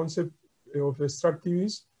the concept of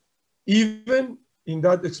extractivism, even in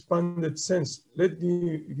that expanded sense. Let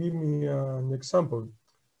me give me an example.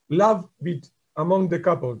 Love among the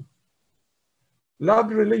couple. Love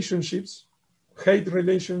relationships, hate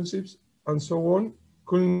relationships, and so on,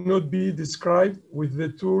 could not be described with the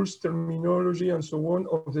tools, terminology, and so on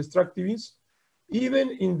of extractivism,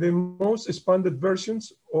 even in the most expanded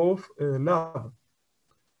versions of love.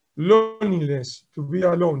 Loneliness, to be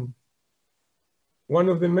alone. One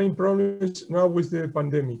of the main problems now with the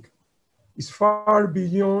pandemic is far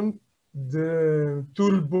beyond the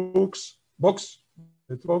toolbox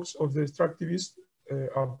of the extractivist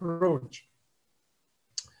approach.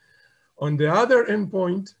 On the other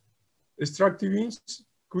endpoint, extractivism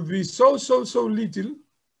could be so little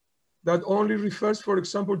that only refers, for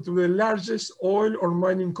example, to the largest oil or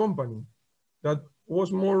mining company. That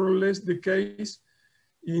was more or less the case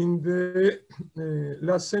in the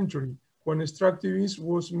last century, when extractivism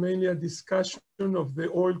was mainly a discussion of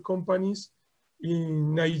the oil companies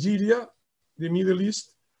in Nigeria, the Middle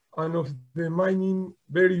East, and of the mining,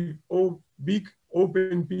 very big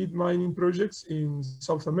open pit mining projects in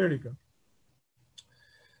South America.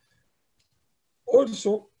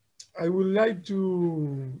 Also, I would like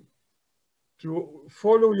to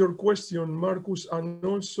follow your question, Marcus, and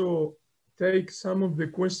also take some of the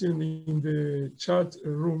questions in the chat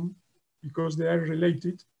room, because they are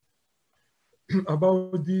related,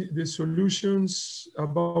 about the solutions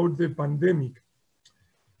about the pandemic.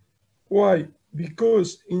 Why?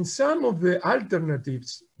 Because in some of the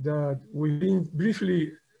alternatives that we've been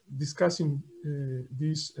briefly discussing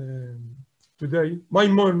this today, my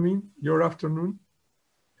morning, your afternoon,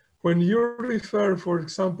 when you refer, for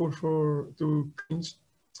example, to CLAES,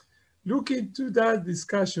 look into that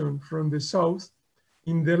discussion from the South.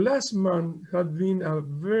 In the last month had been a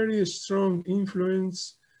very strong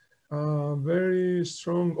influence, very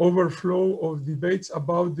strong overflow of debates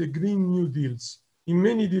about the Green New Deals in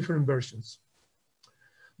many different versions.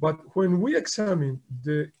 But when we examine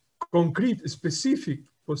the concrete, specific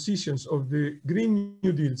positions of the Green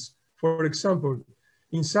New Deals, for example,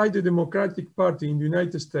 inside the Democratic Party in the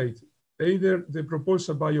United States, either the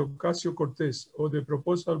proposal by Ocasio-Cortez or the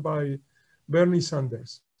proposal by Bernie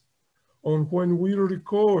Sanders, on when we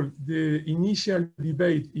recall the initial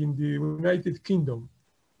debate in the United Kingdom,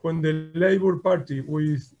 when the Labour Party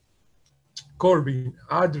with Corbyn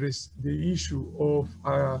addressed the issue of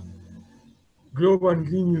a global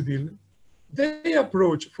Green New Deal, Their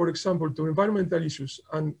approach, for example, to environmental issues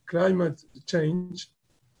and climate change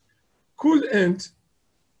could end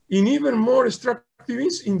in even more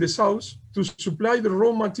extractivism in the south to supply the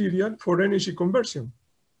raw material for energy conversion.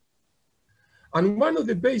 And one of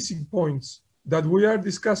the basic points that we are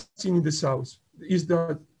discussing in the south is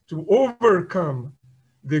that to overcome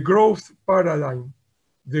the growth paradigm,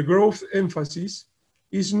 the growth emphasis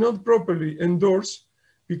is not properly endorsed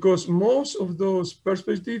because most of those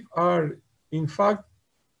perspectives are, in fact,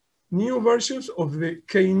 new versions of the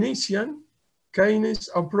Keynes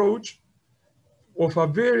approach of a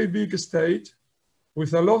very big state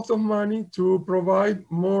with a lot of money to provide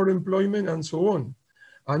more employment and so on.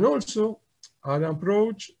 And also an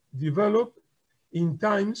approach developed in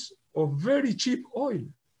times of very cheap oil.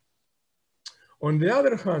 On the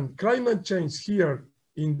other hand, climate change here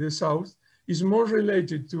in the south is more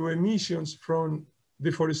related to emissions from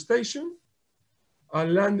deforestation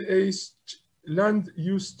and land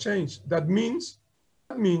use change. That means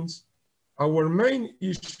our main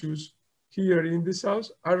issues here in the south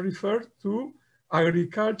are referred to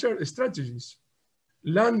agriculture strategies,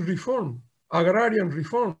 land reform, agrarian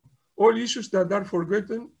reform, all issues that are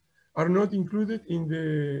forgotten are not included in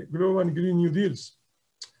the Global Green New Deals.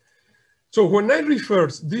 So when I refer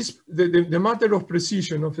the matter of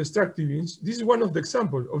precision of extractivism, this is one of the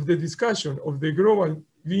examples of the discussion of the Global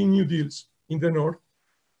Green New Deals in the North,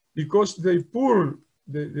 because they poorly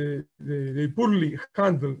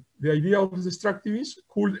handle the idea of extractivism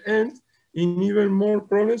could end in even more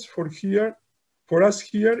problems for us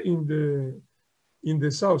here in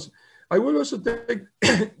the south. I will also take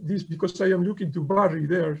this because I am looking to Barry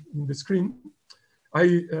there in the screen.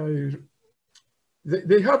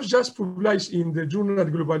 They have just published in the journal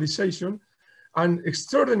Globalization an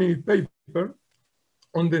extraordinary paper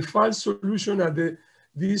on the false solution at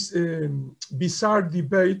this bizarre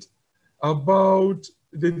debate about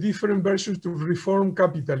the different versions to reform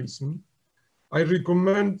capitalism. I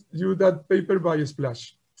recommend you that paper by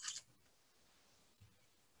Splash.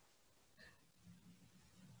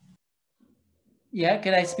 Yeah,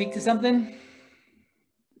 could I speak to something?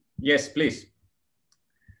 Yes, please.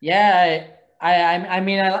 Yeah, I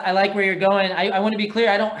mean, I like where you're going. I want to be clear,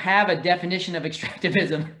 I don't have a definition of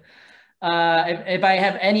extractivism. If I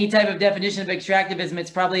have any type of definition of extractivism,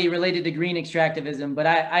 it's probably related to green extractivism, but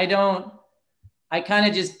I kind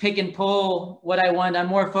of just pick and pull what I want. I'm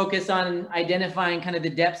more focused on identifying kind of the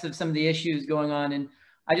depths of some of the issues going on. And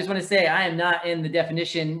I just want to say, I am not in the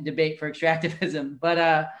definition debate for extractivism,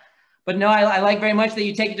 but no, I like very much that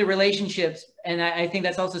you take it to relationships. And I think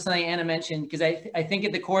that's also something Anna mentioned, because I think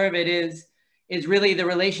at the core of it is really the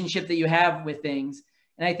relationship that you have with things.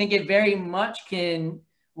 And I think it very much can,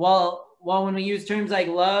 while when we use terms like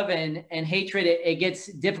love and hatred, it gets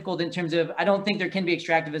difficult in terms of, I don't think there can be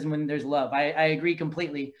extractivism when there's love. I agree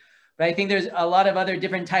completely. But I think there's a lot of other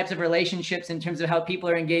different types of relationships in terms of how people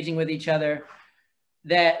are engaging with each other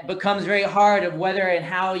that becomes very hard of whether and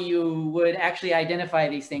how you would actually identify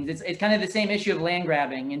these things. It's kind of the same issue of land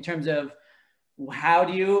grabbing in terms of how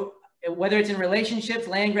do you, whether it's in relationships,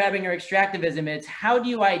 land grabbing, or extractivism, it's how do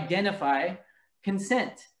you identify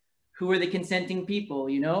consent? Who are the consenting people,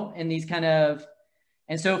 you know, and these kind of,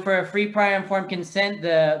 and so for a free, prior, informed consent,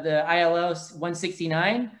 the ILO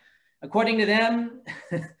 169, according to them,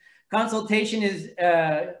 consultation is,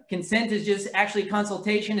 consent is just actually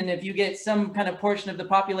consultation. And if you get some kind of portion of the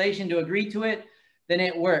population to agree to it, then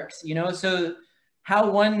it works, you know? So how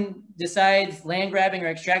one decides land grabbing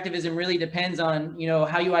or extractivism really depends on, you know,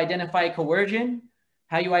 how you identify coercion,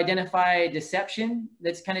 how you identify deception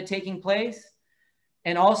that's kind of taking place.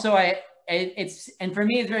 And also and for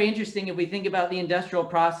me, it's very interesting if we think about the industrial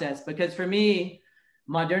process, because for me,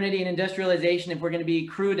 modernity and industrialization, if we're going to be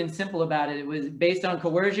crude and simple about it, it was based on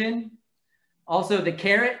coercion. Also the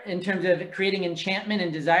carrot in terms of creating enchantment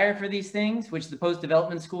and desire for these things, which the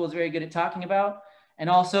post-development school is very good at talking about. And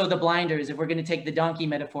also the blinders, if we're going to take the donkey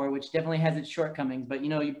metaphor, which definitely has its shortcomings, but you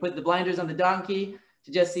know, you put the blinders on the donkey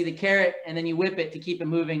to just see the carrot, and then you whip it to keep it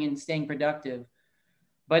moving and staying productive.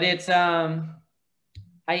 But it's,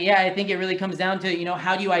 I think it really comes down to, you know,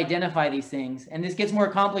 how do you identify these things? And this gets more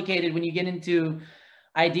complicated when you get into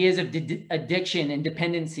ideas of addiction and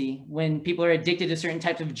dependency, when people are addicted to certain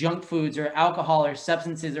types of junk foods or alcohol or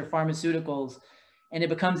substances or pharmaceuticals. And it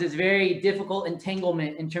becomes this very difficult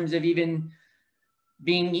entanglement in terms of be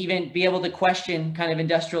able to question kind of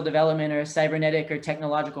industrial development or cybernetic or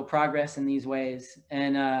technological progress in these ways.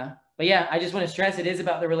 And, but yeah, I just want to stress it is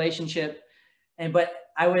about the relationship. But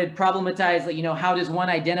I would problematize, like, you know, how does one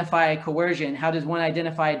identify coercion? How does one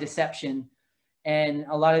identify deception? And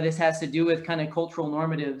a lot of this has to do with kind of cultural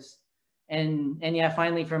normatives. And yeah,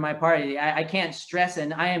 finally for my party, I can't stress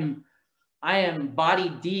it. And I am body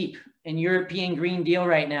deep in European Green Deal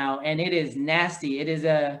right now, and it is nasty. It is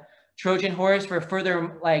a Trojan horse for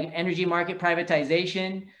further like energy market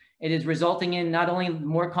privatization. It is resulting in not only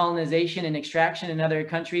more colonization and extraction in other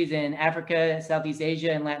countries in Africa, Southeast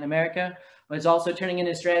Asia, and Latin America, but it's also turning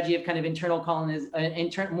into a strategy of kind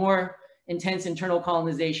of more intense internal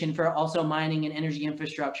colonization for also mining and energy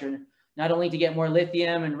infrastructure, not only to get more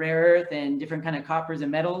lithium and rare earth and different kind of coppers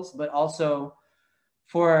and metals, but also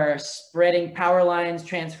for spreading power lines,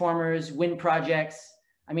 transformers, wind projects.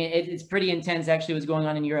 I mean, it's pretty intense actually what's going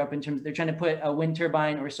on in Europe in terms of they're trying to put a wind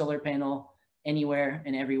turbine or solar panel anywhere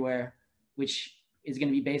and everywhere, which is going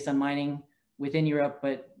to be based on mining within Europe,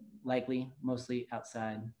 but likely mostly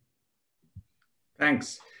outside.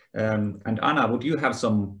 Thanks. And Anna, would you have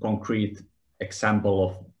some concrete example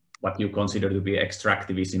of what you consider to be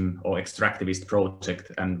extractivism or extractivist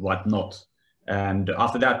project and what not? And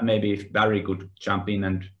after that, maybe if Barry could jump in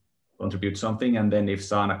and contribute something, and then if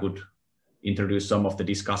Sana could introduce some of the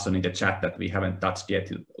discussion in the chat that we haven't touched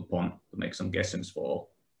yet upon to make some guesses for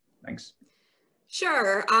all. Thanks.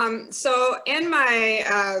 Sure. So in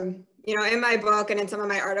my, in my book and in some of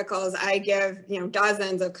my articles, I give,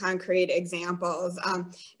 dozens of concrete examples.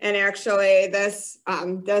 And actually this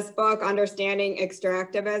book, Understanding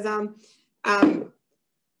Extractivism,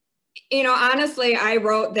 honestly, I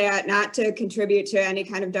wrote that not to contribute to any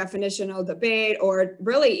kind of definitional debate or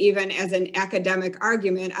really even as an academic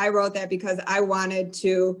argument. I wrote that because I wanted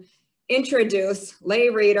to introduce lay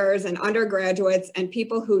readers and undergraduates and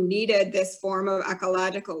people who needed this form of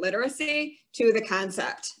ecological literacy to the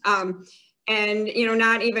concept. And,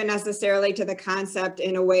 not even necessarily to the concept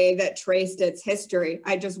in a way that traced its history.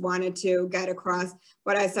 I just wanted to get across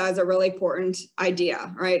what I saw as a really important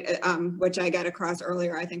idea, right? Which I got across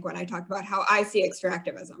earlier, I think, when I talked about how I see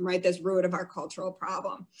extractivism, right? This root of our cultural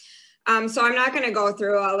problem. So I'm not going to go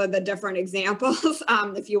through all of the different examples.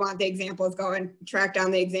 If you want the examples, go and track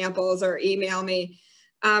down the examples or email me.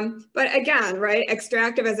 But again, right,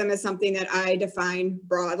 extractivism is something that I define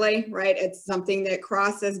broadly, right? It's something that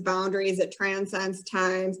crosses boundaries, it transcends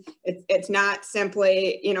times. It's not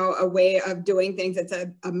simply, a way of doing things, it's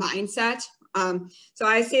a mindset. So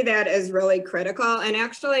I see that as really critical. And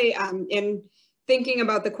actually, in thinking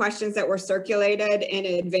about the questions that were circulated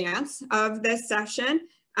in advance of this session,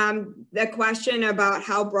 the question about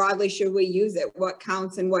how broadly should we use it, what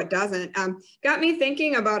counts and what doesn't, got me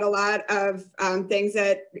thinking about a lot of things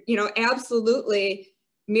that, absolutely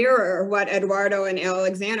mirror what Eduardo and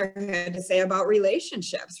Alexander had to say about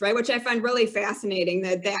relationships, right? Which I find really fascinating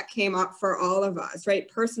that came up for all of us, right?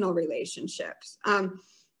 Personal relationships.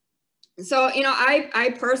 So,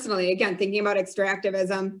 I personally, again, thinking about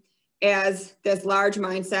extractivism as this large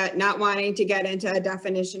mindset, not wanting to get into a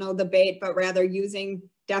definitional debate, but rather using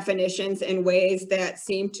definitions in ways that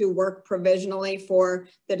seem to work provisionally for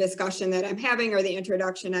the discussion that I'm having or the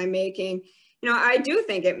introduction I'm making. I do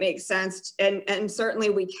think it makes sense, and certainly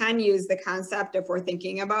we can use the concept if we're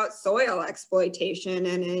thinking about soil exploitation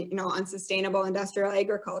and unsustainable industrial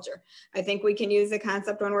agriculture. I think we can use the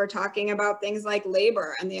concept when we're talking about things like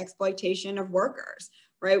labor and the exploitation of workers,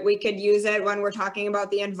 right? We could use it when we're talking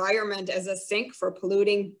about the environment as a sink for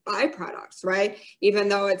polluting byproducts, right? Even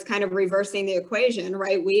though it's kind of reversing the equation,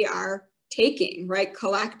 right? We are taking, right,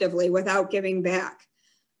 collectively without giving back.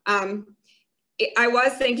 I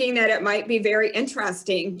was thinking that it might be very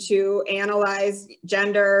interesting to analyze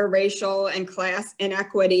gender, racial, and class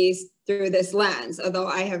inequities through this lens, although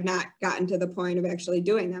I have not gotten to the point of actually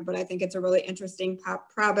doing that, but I think it's a really interesting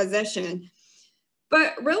proposition.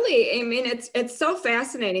 But really, I mean, it's so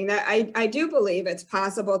fascinating that I do believe it's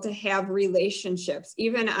possible to have relationships,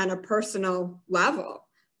 even on a personal level,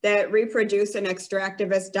 that reproduce an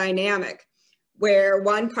extractivist dynamic, where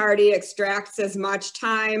one party extracts as much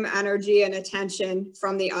time, energy, and attention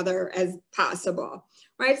from the other as possible,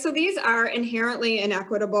 right? So these are inherently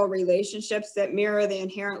inequitable relationships that mirror the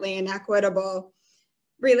inherently inequitable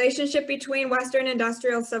relationship between Western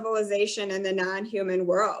industrial civilization and the non-human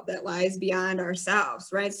world that lies beyond ourselves,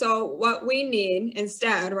 right? So what we need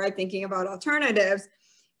instead, right, thinking about alternatives,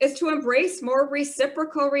 is to embrace more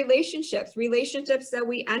reciprocal relationships that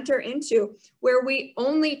we enter into where we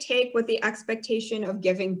only take with the expectation of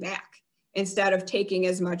giving back instead of taking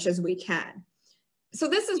as much as we can. So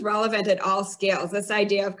this is relevant at all scales, this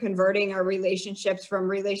idea of converting our relationships from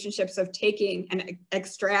relationships of taking and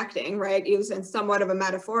extracting, right, used in somewhat of a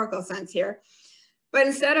metaphorical sense here. But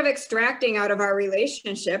instead of extracting out of our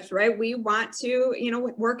relationships, right, we want to,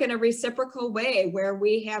 work in a reciprocal way where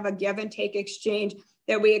we have a give and take exchange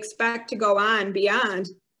that we expect to go on beyond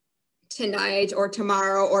tonight or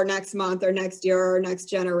tomorrow or next month or next year or next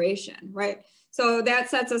generation, right? So that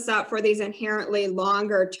sets us up for these inherently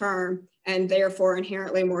longer term and therefore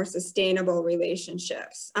inherently more sustainable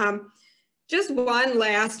relationships. Just one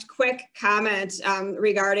last quick comment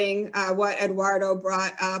regarding what Eduardo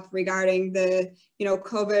brought up regarding the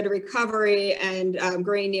COVID recovery and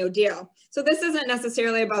Green New Deal. So this isn't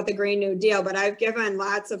necessarily about the Green New Deal, but I've given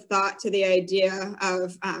lots of thought to the idea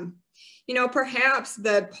of perhaps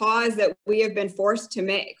the pause that we have been forced to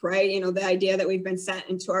make, right? The idea that we've been sent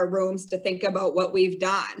into our rooms to think about what we've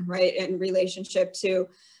done, right, in relationship to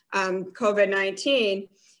COVID-19.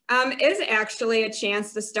 Is actually a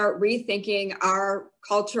chance to start rethinking our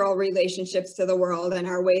cultural relationships to the world and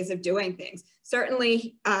our ways of doing things.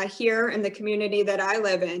 Certainly here in the community that I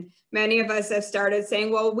live in, many of us have started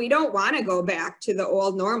saying, well, we don't want to go back to the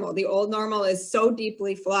old normal. The old normal is so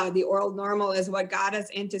deeply flawed. The old normal is what got us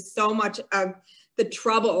into so much of the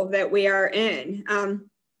trouble that we are in.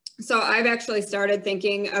 So I've actually started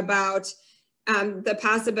thinking about the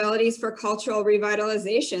possibilities for cultural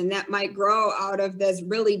revitalization that might grow out of this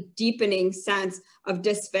really deepening sense of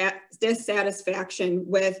dissatisfaction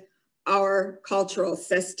with our cultural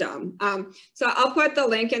system. So I'll put the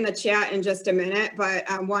link in the chat in just a minute, but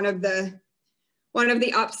one of the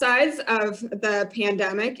upsides of the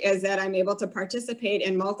pandemic is that I'm able to participate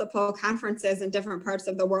in multiple conferences in different parts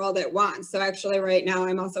of the world at once. So actually right now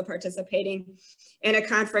I'm also participating in a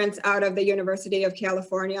conference out of the University of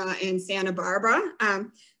California in Santa Barbara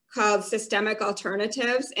called Systemic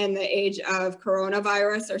Alternatives in the Age of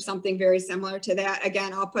Coronavirus, or something very similar to that.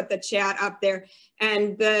 Again, I'll put the chat up there.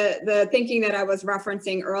 And the thinking that I was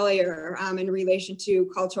referencing earlier in relation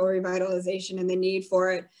to cultural revitalization and the need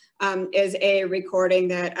for it is a recording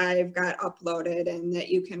that I've got uploaded and that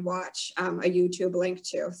you can watch a YouTube link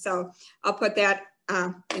to. So I'll put that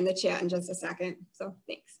in the chat in just a second. So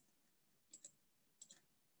thanks.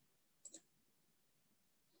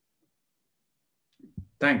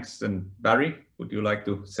 Thanks. And Barry, would you like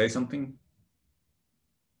to say something?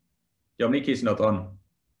 Your mic is not on.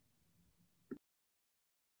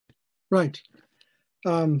 Right.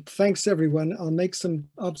 Thanks, everyone. I'll make some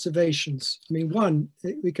observations. I mean, one,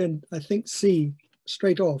 we can, I think, see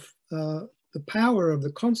straight off the power of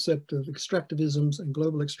the concept of extractivisms and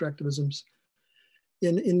global extractivisms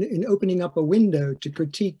in opening up a window to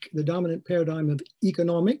critique the dominant paradigm of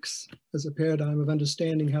economics as a paradigm of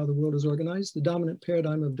understanding how the world is organized, the dominant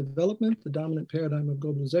paradigm of development, the dominant paradigm of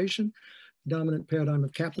globalization, the dominant paradigm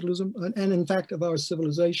of capitalism, and in fact of our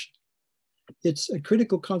civilization. It's a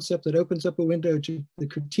critical concept that opens up a window to the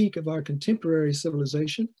critique of our contemporary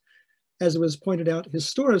civilization. As it was pointed out,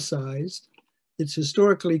 historicized, it's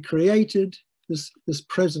historically created this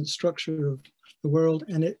present structure of the world,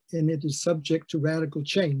 and it is subject to radical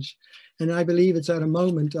change. And I believe it's at a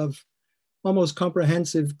moment of almost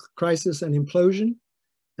comprehensive crisis and implosion,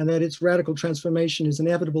 and that its radical transformation is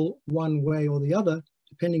inevitable one way or the other,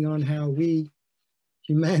 depending on how we,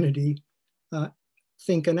 humanity,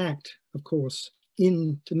 think and act, of course,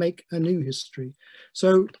 to make a new history.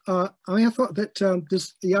 So I thought that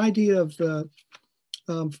the idea of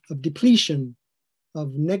depletion,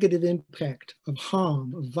 of negative impact, of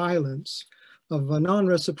harm, of violence, of a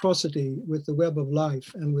non-reciprocity with the web of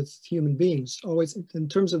life and with human beings, always in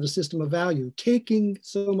terms of the system of value, taking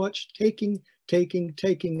so much, taking,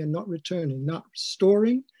 and not returning, not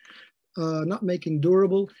restoring, not making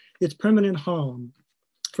durable, it's permanent harm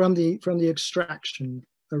from the extraction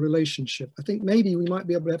relationship. I think maybe we might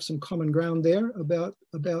be able to have some common ground there about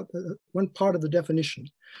one part of the definition.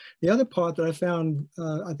 The other part that I found,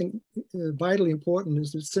 I think, vitally important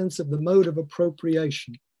is the sense of the mode of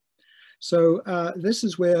appropriation. So this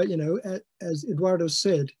is where, as Eduardo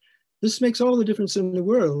said, this makes all the difference in the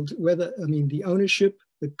world, whether, the ownership,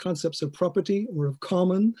 the concepts of property or of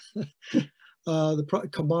common, the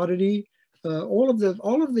commodity, all of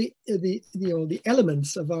the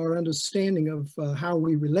elements of our understanding of how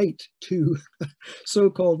we relate to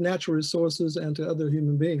so-called natural resources and to other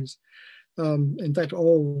human beings. In fact,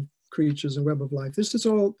 all creatures and web of life. This is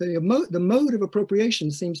all, the mode of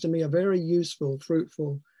appropriation seems to me a very useful,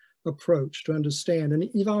 fruitful approach to understand. And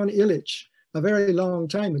Ivan Illich, a very long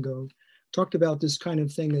time ago, talked about this kind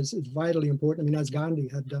of thing as vitally important. As Gandhi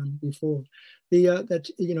had done before.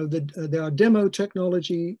 There are demo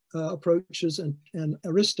technology approaches and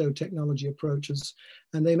aristo technology approaches,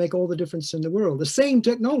 and they make all the difference in the world. The same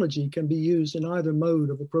technology can be used in either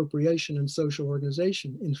mode of appropriation and social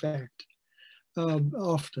organization, in fact,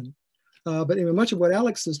 often. But much of what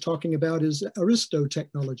Alex is talking about is aristo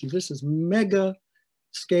technology. This is mega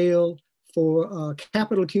scale for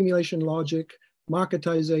capital accumulation logic,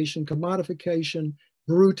 marketization, commodification,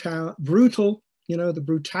 brutal, you know, the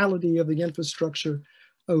brutality of the infrastructure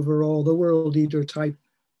overall, the world eater type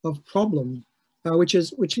of problem, which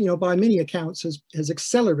you know, by many accounts has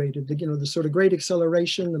accelerated, you know, the sort of great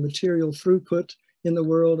acceleration, the material throughput in the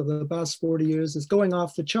world of the past 40 years is going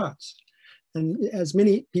off the charts. And as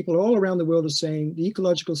many people all around the world are saying, the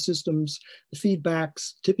ecological systems, the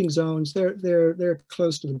feedbacks, tipping zones, they're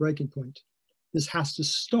close to the breaking point. This has to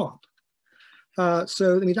stop.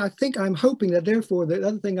 So, I mean, I'm hoping that therefore, the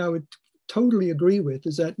other thing I would totally agree with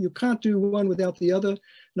is that you can't do one without the other.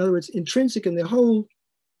 In other words, intrinsic in the whole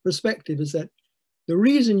perspective is that the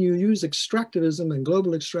reason you use extractivism and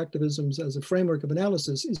global extractivisms as a framework of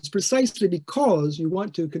analysis is precisely because you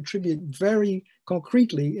want to contribute very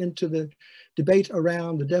concretely into the debate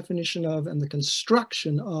around the definition of and the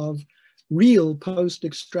construction of real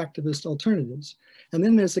post-extractivist alternatives. And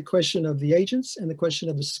then there's the question of the agents and the question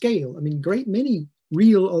of the scale. I mean, many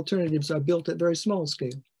real alternatives are built at very small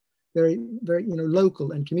scale, very, you know,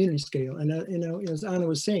 local and community scale. And, you know, as Anna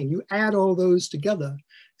was saying, you add all those together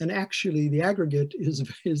and actually the aggregate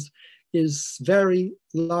is very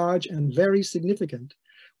large and very significant.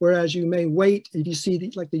 Whereas you may wait, if you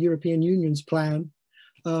see like the European Union's plan,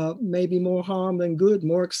 maybe more harm than good,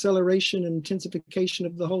 more acceleration and intensification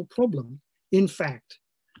of the whole problem. In fact,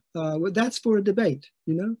 that's for a debate,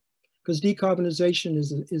 you know, because decarbonization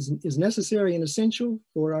is necessary and essential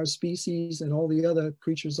for our species and all the other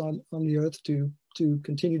creatures on the earth to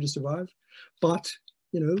continue to survive. But,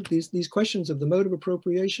 you know, these questions of the mode of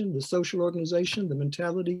appropriation, the social organization, the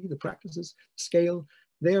mentality, the practices, scale,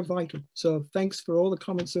 they're vital. So thanks for all the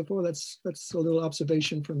comments so far. That's a little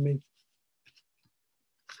observation from me.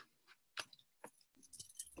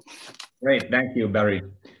 Great, thank you, Barry.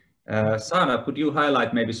 Sana, could you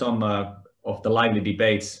highlight maybe some of the lively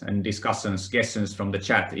debates and discussions, questions from the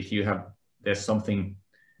chat, if there's something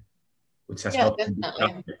which has helped?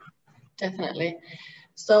 Definitely.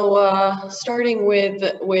 So starting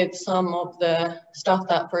with some of the stuff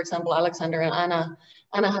that, for example, Alexander and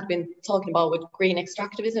Anna have been talking about with green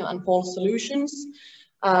extractivism and false solutions.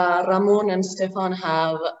 Ramon and Stefan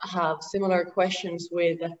have similar questions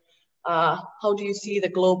with how do you see the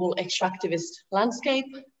global extractivist landscape,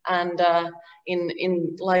 and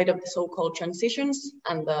in light of the so-called transitions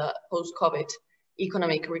and the post-COVID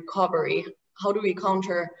economic recovery, how do we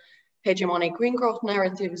counter hegemonic green growth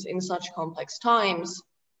narratives in such complex times?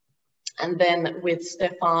 And then with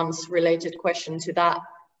Stefan's related question to that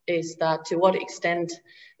is that to what extent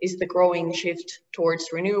is the growing shift towards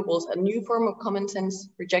renewables a new form of common sense,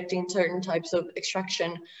 rejecting certain types of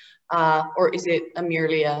extraction, or is it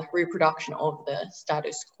merely a reproduction of the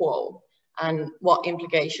status quo? And what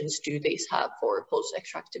implications do these have for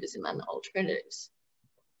post-extractivism and alternatives?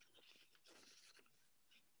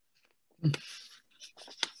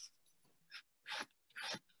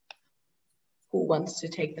 Who wants to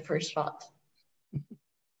take the first shot?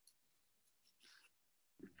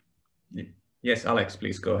 Yes, Alex,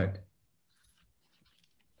 please go ahead.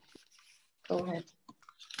 Go ahead.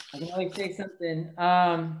 I can always say something.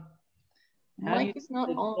 Mike is not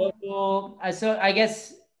on. So I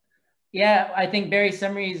guess, yeah, I think Barry's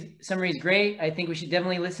summary is great. I think we should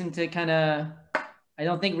definitely listen to kind of, I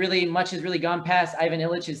don't think really much has really gone past Ivan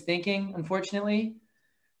Illich's thinking, unfortunately.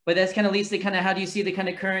 But that's kind of leads to kind of how do you see the kind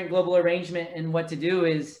of current global arrangement and what to do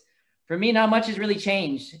is, for me, not much has really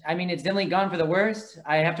changed. I mean, it's definitely gone for the worst.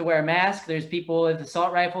 I have to wear a mask. There's people with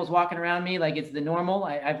assault rifles walking around me like it's the normal.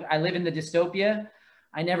 I live in the dystopia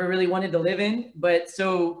I never really wanted to live in. But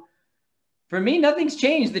so for me, nothing's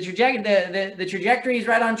changed. The trajectory is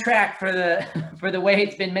right on track for the way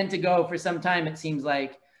it's been meant to go for some time, it seems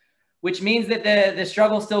like. Which means that the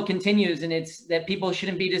struggle still continues, and it's that people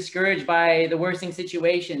shouldn't be discouraged by the worsening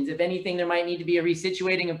situations. If anything, there might need to be a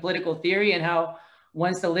resituating of political theory and how one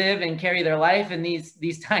wants to live and carry their life in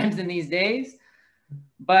these times and these days.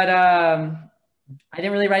 But I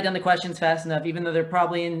didn't really write down the questions fast enough, even though they're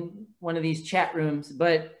probably in one of these chat rooms.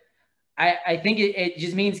 But I think it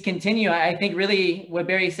just means continue. I think really what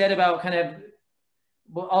Barry said about kind of,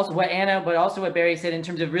 also what Anna, but also what Barry said in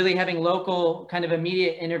terms of really having local kind of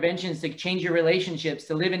immediate interventions to change your relationships,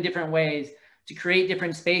 to live in different ways, to create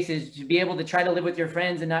different spaces, to be able to try to live with your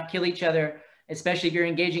friends and not kill each other, especially if you're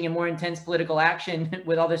engaging in more intense political action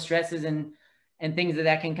with all the stresses and things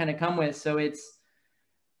that can kind of come with. So it's,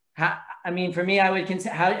 I mean, for me, I would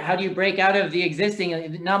consider, how do you break out of the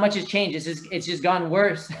existing? Not much has changed. It's just gone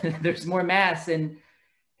worse. There's more mass. And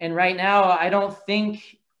right now, I don't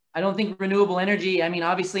think renewable energy, I mean,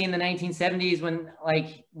 obviously in the 1970s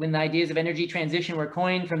when the ideas of energy transition were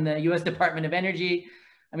coined from the US Department of Energy,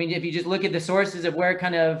 I mean, if you just look at the sources of where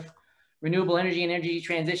kind of renewable energy and energy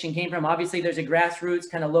transition came from. Obviously, there's a grassroots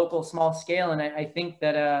kind of local small scale, and I think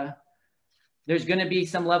that there's going to be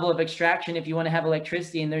some level of extraction if you want to have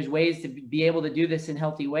electricity, and there's ways to be able to do this in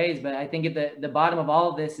healthy ways. But I think at the bottom of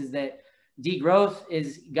all of this is that degrowth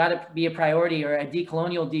is got to be a priority, or a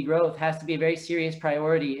decolonial degrowth has to be a very serious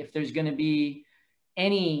priority if there's going to be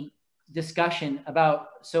any discussion about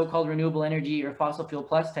so-called renewable energy or fossil fuel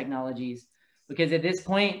plus technologies. Because at this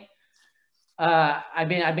point, I've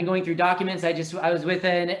been going through documents. I was with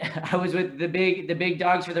the big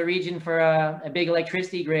dogs for the region for a big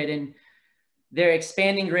electricity grid, and they're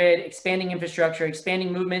expanding grid, expanding infrastructure,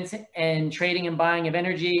 expanding movements and trading and buying of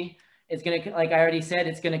energy. It's going to, like I already said,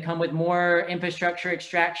 it's going to come with more infrastructure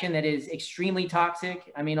extraction that is extremely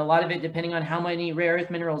toxic. I mean, a lot of it depending on how many rare earth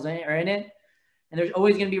minerals are in it. And there's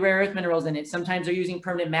always going to be rare earth minerals in it. Sometimes they're using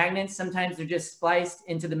permanent magnets. Sometimes they're just spliced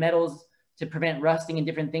into the metals to prevent rusting and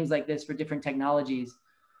different things like this for different technologies.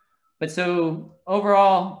 But so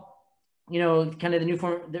overall, you know, kind of the new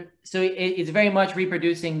form, so it's very much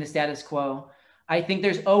reproducing the status quo. I think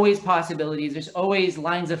there's always possibilities. There's always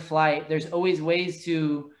lines of flight. There's always ways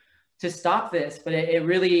to stop this, but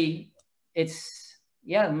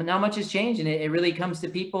not much has changed, and it really comes to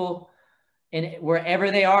people and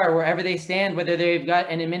wherever they are, wherever they stand, whether they've got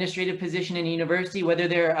an administrative position in a university, whether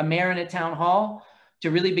they're a mayor in a town hall,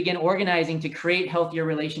 to really begin organizing to create healthier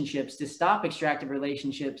relationships, to stop extractive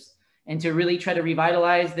relationships, and to really try to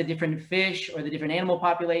revitalize the different fish or the different animal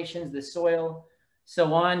populations, the soil,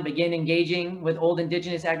 so on, begin engaging with old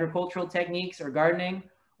indigenous agricultural techniques or gardening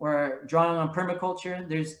or drawing on permaculture.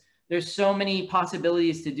 There's so many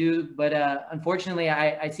possibilities to do, but unfortunately,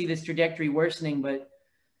 I see this trajectory worsening, but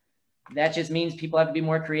that just means people have to be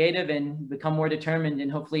more creative and become more determined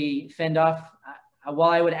and hopefully fend off.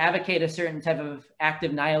 While I would advocate a certain type of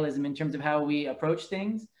active nihilism in terms of how we approach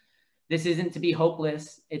things, this isn't to be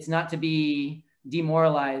hopeless. It's not to be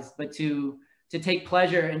demoralized, but to take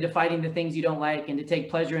pleasure in fighting the things you don't like and to take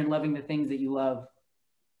pleasure in loving the things that you love.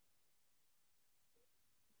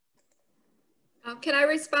 Can I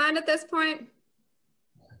respond at this point?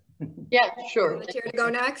 Yeah, sure. Volunteer to go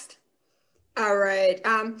next? All right.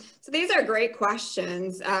 So these are great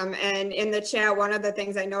questions. And in the chat, one of the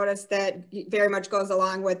things I noticed that very much goes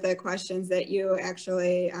along with the questions that you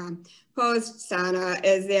actually posed, Sana,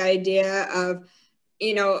 is the idea of,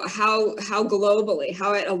 you know, how globally,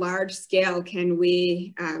 how at a large scale can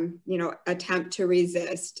we, you know, attempt to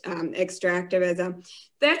resist extractivism.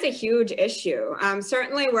 That's a huge issue.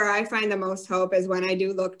 Certainly where I find the most hope is when I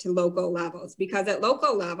do look to local levels, because at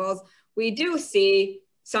local levels, we do see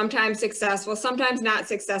sometimes successful, sometimes not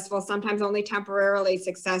successful, sometimes only temporarily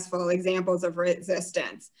successful examples of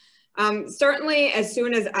resistance. Certainly, as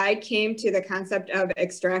soon as I came to the concept of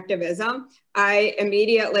extractivism, I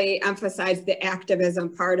immediately emphasized the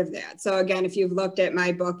activism part of that. So again, if you've looked at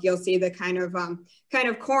my book, you'll see the kind of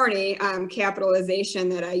corny capitalization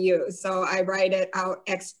that I use. So I write it out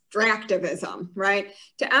extractivism, right?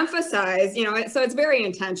 To emphasize, you know, so it's very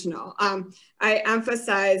intentional. I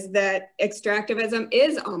emphasize that extractivism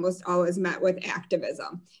is almost always met with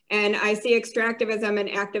activism. And I see extractivism and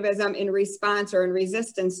activism in response or in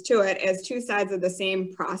resistance to it as two sides of the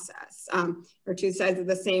same process, or two sides of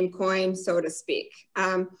the same coin, so to speak.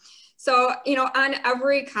 So, you know, on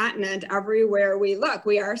every continent, everywhere we look,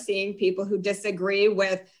 we are seeing people who disagree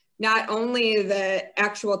with not only the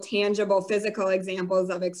actual tangible physical examples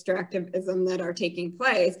of extractivism that are taking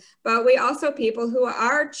place, but we also people who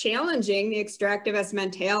are challenging the extractivist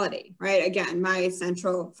mentality, right? Again, my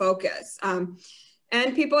central focus.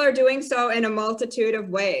 And people are doing so in a multitude of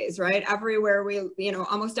ways, right? Everywhere we, you know,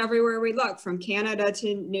 almost everywhere we look, from Canada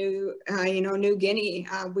to New Guinea,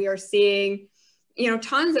 we are seeing, you know,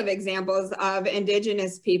 tons of examples of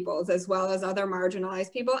indigenous peoples, as well as other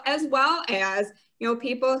marginalized people, as well as, you know,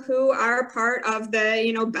 people who are part of the,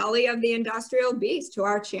 you know, belly of the industrial beast, who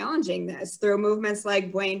are challenging this through movements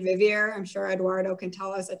like Buen Vivir. I'm sure Eduardo can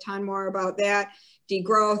tell us a ton more about that.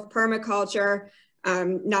 Degrowth, permaculture,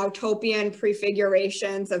 now-topian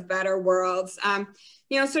prefigurations of better worlds.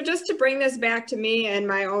 You know, so just to bring this back to me and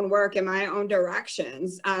my own work and my own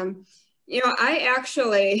directions, you know, I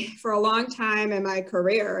actually, for a long time in my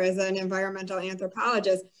career as an environmental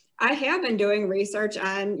anthropologist, I have been doing research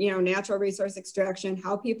on, you know, natural resource extraction,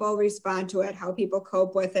 how people respond to it, how people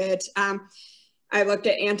cope with it. I looked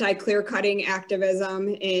at anti-clear cutting activism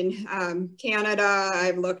in Canada.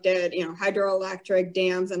 I've looked at, you know, hydroelectric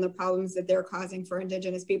dams and the problems that they're causing for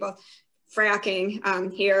indigenous people.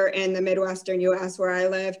 Fracking here in the Midwestern US where I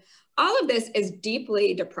live. All of this is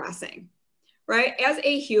deeply depressing, right? As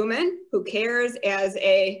a human who cares, as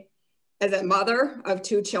a as a mother of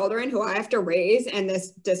 2 children who I have to raise in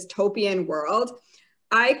this dystopian world,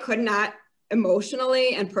 I could not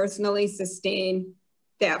emotionally and personally sustain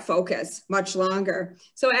that focus much longer.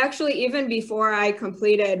 So actually, even before I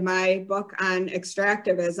completed my book on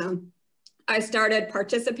extractivism, I started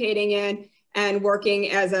participating in and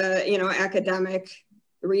working as a academic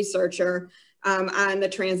researcher on the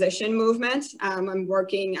transition movement. I'm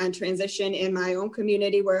working on transition in my own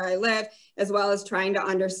community where I live, as well as trying to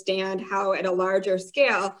understand how at a larger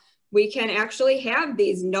scale, we can actually have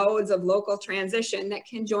these nodes of local transition that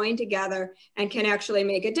can join together and can actually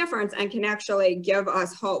make a difference and can actually give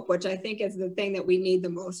us hope, which I think is the thing that we need the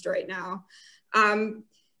most right now. I'm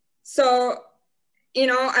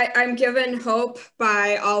given hope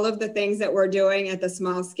by all of the things that we're doing at the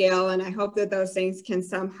small scale, and I hope that those things can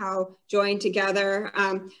somehow join together.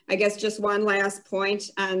 I guess just one last point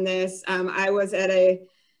on this. I was at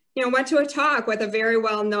went to a talk with a very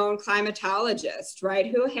well-known climatologist, right,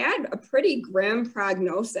 who had a pretty grim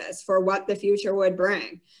prognosis for what the future would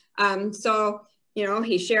bring.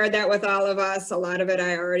 He shared that with all of us. A lot of it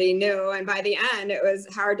I already knew. And by the end, it was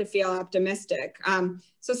hard to feel optimistic.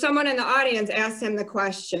 So someone in the audience asked him the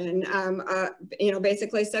question,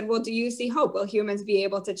 basically said, well, do you see hope? Will humans be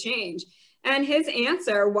able to change? And his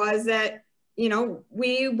answer was that,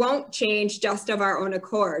 we won't change just of our own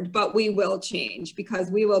accord, but we will change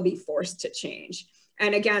because we will be forced to change.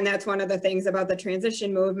 And again, that's one of the things about the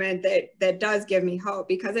transition movement that does give me hope,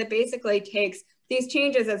 because it basically takes these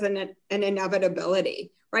changes as an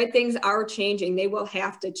inevitability, right? Things are changing, they will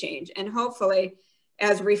have to change. And hopefully,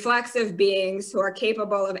 as reflexive beings who are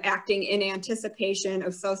capable of acting in anticipation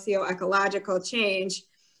of socio-ecological change,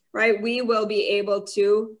 right, we will be able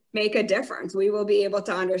to make a difference. We will be able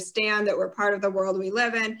to understand that we're part of the world we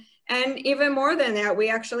live in. And even more than that, we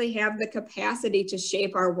actually have the capacity to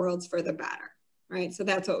shape our worlds for the better, right? So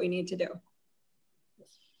that's what we need to do.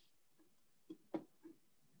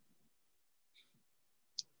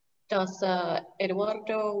 Does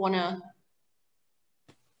Eduardo want to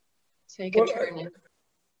take a turn?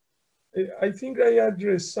 I think I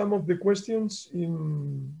addressed some of the questions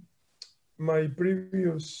in my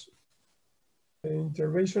previous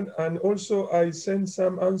intervention, and also I sent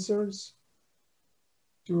some answers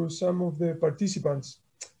to some of the participants.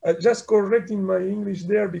 Just correcting my English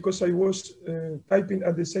there, because I was typing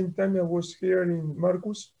at the same time I was hearing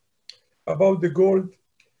Marcus about the gold.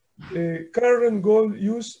 Current gold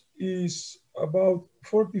use is about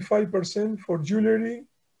 45% for jewelry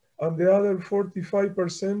and the other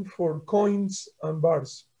 45% for coins and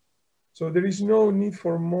bars. So there is no need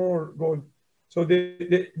for more gold. So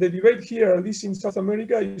the debate here, at least in South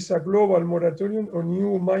America, is a global moratorium on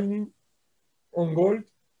new mining on gold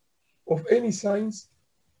of any size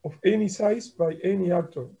by any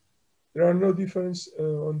actor. There are no difference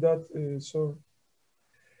on that sort.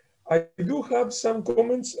 I do have some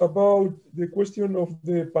comments about the question of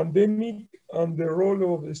the pandemic and the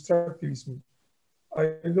role of extractivism.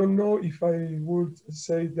 I don't know if I would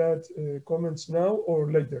say that comments now or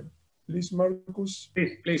later. Please, Marcus.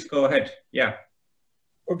 Please go ahead. Yeah.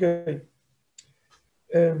 Okay.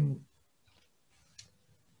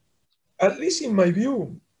 At least in my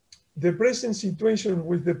view, the present situation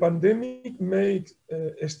with the pandemic makes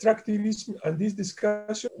extractivism and this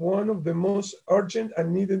discussion one of the most urgent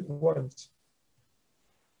and needed ones.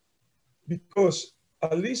 Because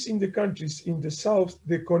at least in the countries in the South,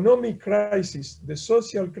 the economic crisis, the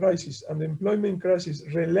social crisis, and the employment crisis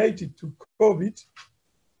related to COVID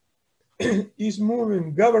is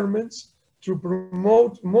moving governments to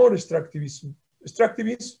promote more extractivism.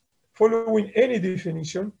 Extractivism following any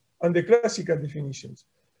definition and the classical definitions.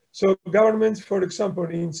 So governments, for example,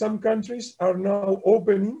 in some countries are now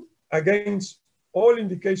opening, against all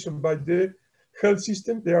indication by the health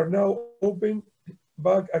system, they are now open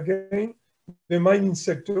back again the mining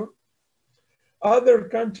sector. Other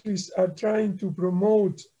countries are trying to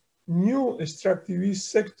promote new extractivist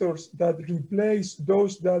sectors that replace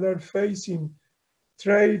those that are facing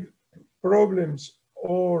trade problems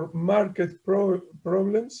or market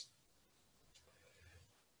problems.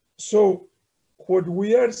 So what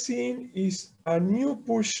we are seeing is a new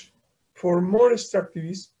push for more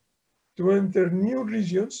extractivists to enter new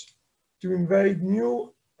regions, to invade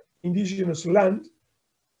new indigenous land,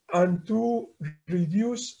 and to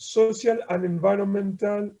reduce social and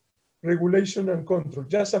environmental regulation and control.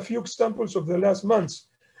 Just a few examples of the last months.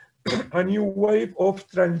 A new wave of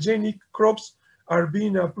transgenic crops are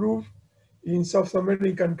being approved in South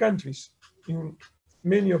American countries, in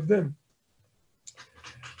many of them.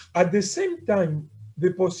 At the same time,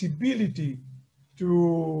 the possibility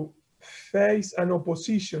to face an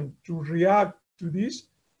opposition, to react to this,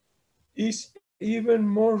 is even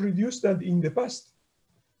more reduced than in the past.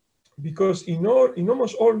 Because in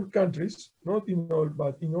almost all countries, not in all,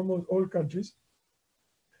 but in almost all countries,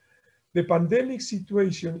 the pandemic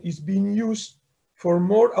situation is being used for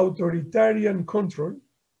more authoritarian control.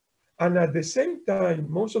 And at the same time,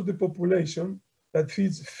 most of the population that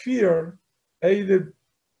feels fear, either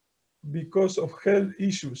because of health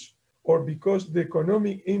issues or because the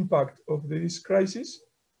economic impact of this crisis.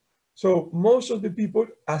 So most of the people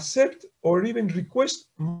accept or even request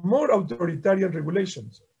more authoritarian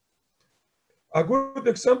regulations. A good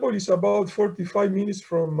example is about 45 minutes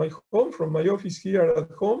from my home, from my office here at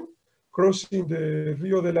home, crossing the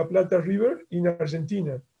Rio de la Plata River in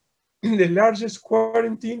Argentina, the largest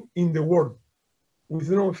quarantine in the world, with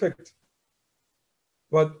no effect,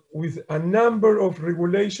 but with a number of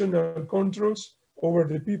regulation and controls over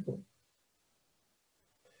the people.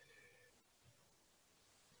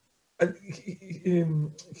 And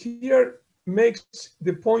here makes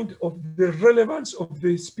the point of the relevance of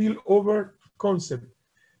the spillover concept,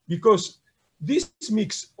 because this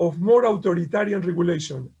mix of more authoritarian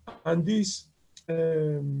regulation and this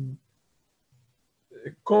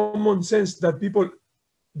common sense that people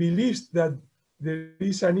believe that there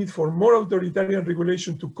is a need for more authoritarian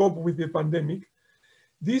regulation to cope with the pandemic,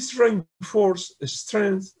 this reinforces,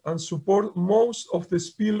 strengthens, and support most of the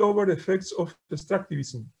spillover effects of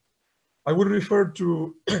extractivism. I will refer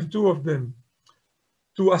to two of them.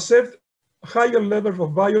 To accept higher levels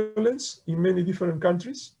of violence in many different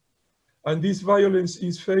countries, and this violence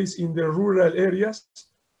is faced in the rural areas,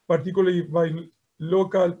 particularly by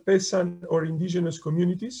local peasant or indigenous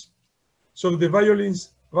communities. So the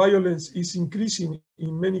violence is increasing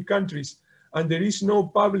in many countries, and there is no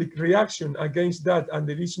public reaction against that, and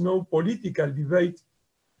there is no political debate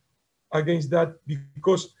against that,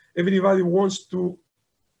 because everybody wants to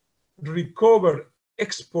recover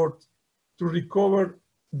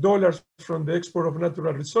dollars from the export of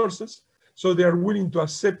natural resources. So they are willing to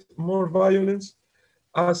accept more violence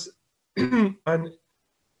as and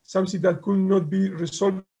something that could not be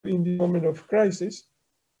resolved in the moment of crisis,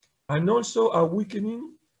 and also a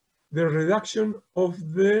weakening the reduction of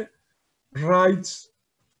the rights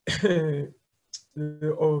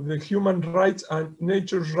of the human rights and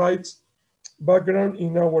nature's rights background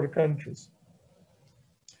in our countries.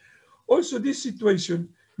 Also, this situation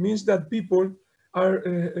means that people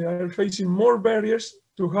are facing more barriers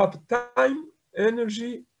to have time,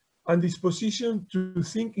 energy, and disposition to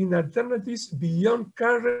think in alternatives beyond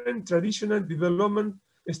current traditional development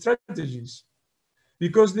strategies,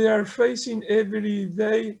 because they are facing every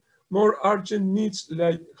day more urgent needs,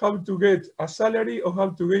 like how to get a salary or how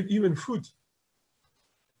to get even food.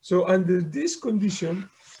 So under this condition,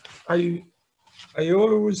 I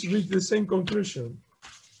always reach the same conclusion.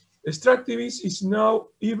 Extractivism is now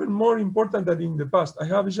even more important than in the past. I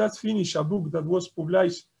have just finished a book that was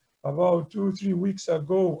published about 2 or 3 weeks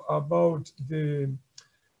ago about the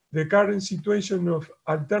current situation of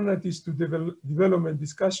alternatives to development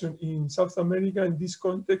discussion in South America in this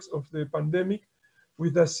context of the pandemic,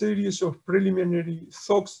 with a series of preliminary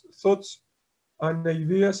thoughts and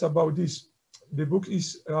ideas about this. The book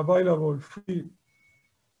is available free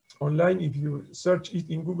online. If you search it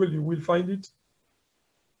in Google, you will find it.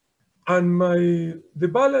 And the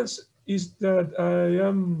balance is that I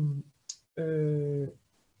am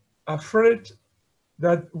afraid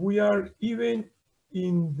that we are even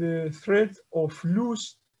in the threat of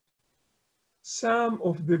lose some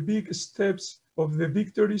of the big steps of the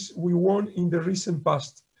victories we won in the recent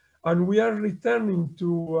past. And we are returning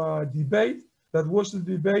to a debate that was the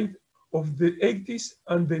debate of the 80s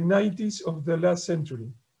and the 90s of the last century.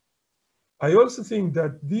 I also think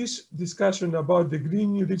that this discussion about the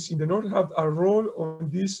Green New Deals in the North have a role on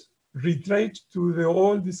this retreat to the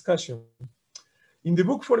old discussion. In the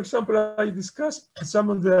book, for example, I discuss some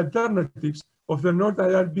of the alternatives of the North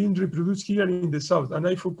that are being reproduced here in the South. And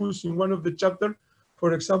I focus in one of the chapters,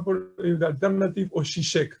 for example, in the alternative of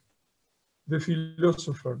Zizek, the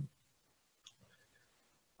philosopher.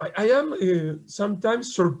 I am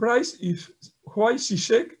sometimes surprised why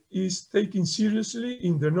Zizek is taken seriously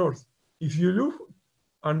in the North. If you look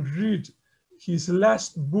and read his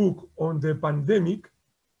last book on the pandemic,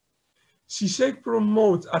 Zizek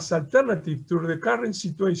promotes as alternative to the current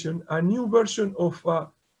situation a new version of a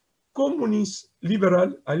communist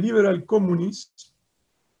liberal, a liberal communist,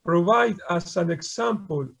 provide as an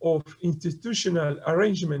example of institutional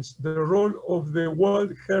arrangements the role of the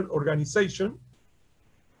World Health Organization.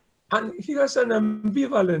 And he has an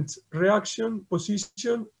ambivalent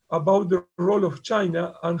position about the role of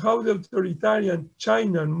China and how the authoritarian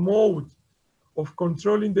China mode of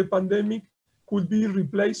controlling the pandemic could be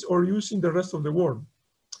replaced or used in the rest of the world.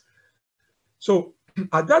 So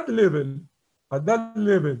at that level,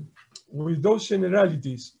 with those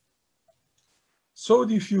generalities so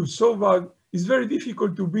diffuse, so vague, it's very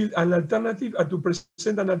difficult to build an alternative and to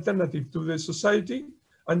present an alternative to the society,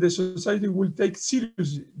 and the society will take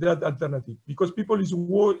seriously that alternative because people is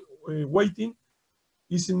waiting,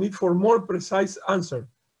 is in need for more precise answer.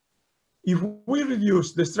 If we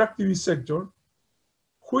reduce the extractivist sector,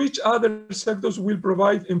 which other sectors will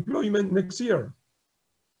provide employment next year?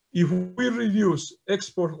 If we reduce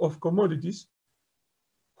export of commodities,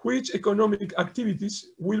 which economic activities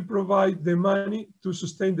will provide the money to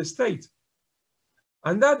sustain the state?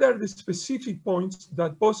 And that are the specific points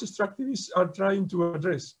that post-extractivists are trying to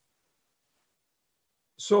address.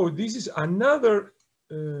 So this is another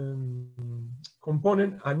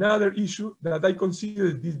component, another issue that I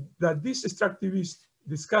consider that this extractivist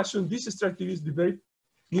discussion, this extractivist debate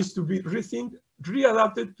needs to be rethinked,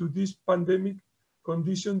 readapted to this pandemic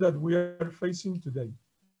condition that we are facing today.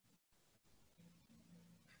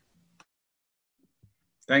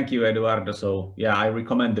 Thank you, Eduardo. So yeah, I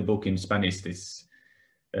recommend the book in Spanish, this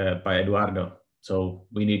by Eduardo. So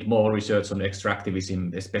we need more research on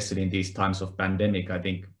extractivism, especially in these times of pandemic. I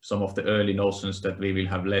think some of the early notions that we will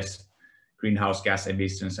have less greenhouse gas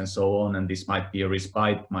emissions and so on, and this might be a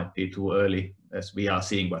respite, might be too early, as we are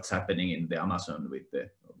seeing what's happening in the Amazon with the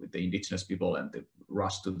indigenous people and the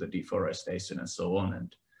rush to the deforestation and so on,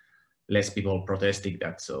 and less people protesting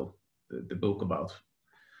that. So the book about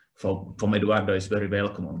from Eduardo is very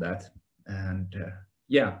welcome on that. And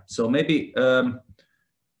yeah, so maybe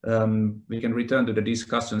we can return to the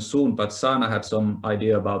discussion soon, but Sana had some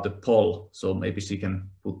idea about the poll, so maybe she can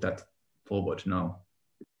put that forward now.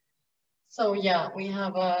 So yeah, we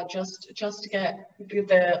have just to get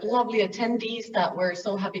the lovely attendees that we're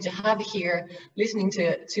so happy to have here listening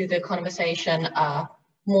to the conversation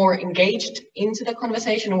more engaged into the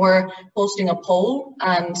conversation. We're posting a poll,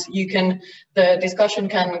 and the discussion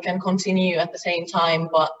can continue at the same time,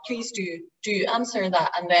 but please do answer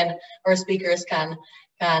that, and then our speakers can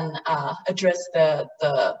address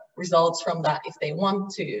the results from that if they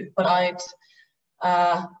want to. But I'd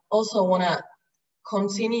also want to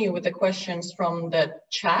continue with the questions from the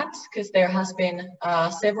chat, because there has been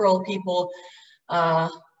several people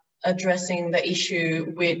addressing the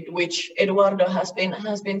issue with which Eduardo has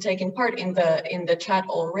been taking part in the chat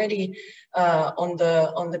already on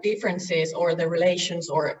the differences or the relations,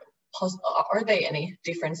 or are there any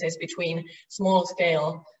differences between small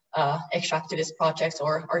scale extractivist projects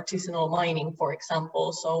or artisanal mining, for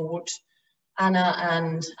example? So would Anna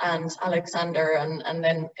and Alexander and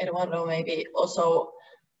then Eduardo maybe also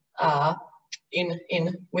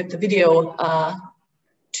with the video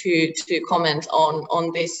to comment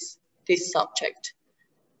on this subject.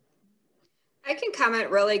 I can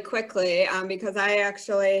comment really quickly because I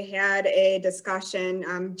actually had a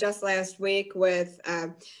discussion just last week with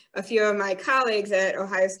a few of my colleagues at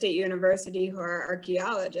Ohio State University who are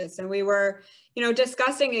archaeologists, and we were,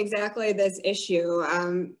 discussing exactly this issue.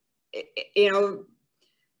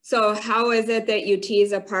 So how is it that you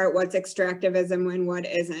tease apart what's extractivism and what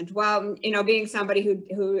isn't? Well, being somebody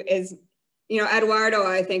who is, Eduardo,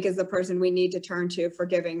 I think, is the person we need to turn to for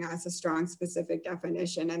giving us a strong specific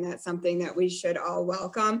definition. And that's something that we should all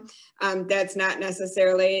welcome. That's not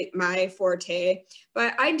necessarily my forte,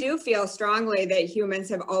 but I do feel strongly that humans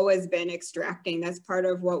have always been extracting. That's part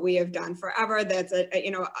of what we have done forever. That's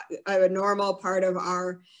a normal part of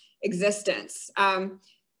our existence.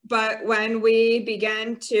 But when we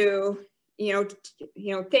begin to,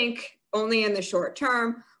 think only in the short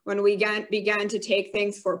term, when we began to take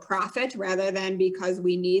things for profit rather than because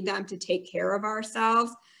we need them to take care of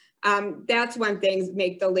ourselves, that's when things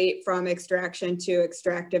make the leap from extraction to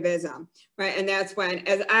extractivism, right? And that's when,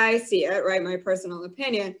 as I see it, right, my personal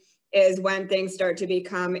opinion, is when things start to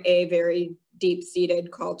become a very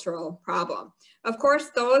deep-seated cultural problem. Of course,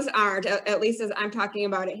 those aren't, at least as I'm talking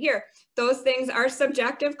about it here, those things are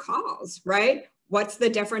subjective calls, right? What's the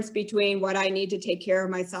difference between what I need to take care of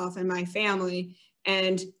myself and my family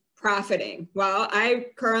and profiting? Well, I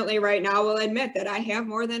currently right now will admit that I have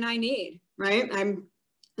more than I need, right? I'm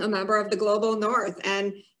a member of the global north,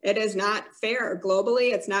 and it is not fair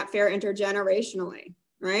globally. It's not fair intergenerationally,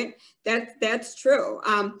 right? That's true.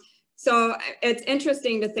 So it's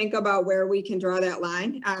interesting to think about where we can draw that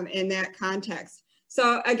line in that context.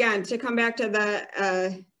 So again, to come back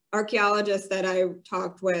to archaeologists that I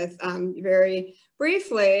talked with very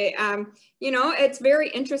briefly, you know, it's very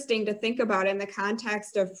interesting to think about in the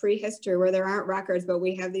context of prehistory where there aren't records, but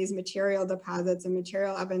we have these material deposits and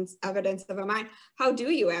material evidence of a mine. How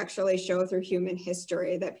do you actually show through human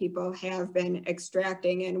history that people have been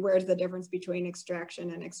extracting, and where's the difference between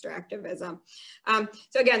extraction and extractivism?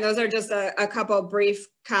 So again, those are just a couple brief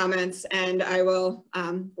comments, and I will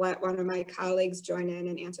let one of my colleagues join in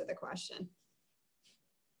and answer the question.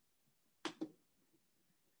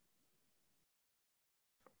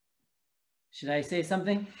 Should I say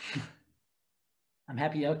something? I'm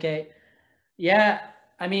happy. Okay. Yeah,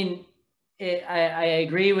 I mean, I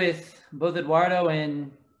agree with both Eduardo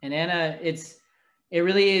and Anna. It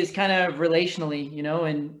really is kind of relationally, you know,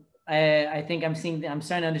 and I think I'm starting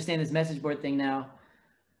to understand this message board thing now.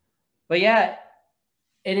 But yeah,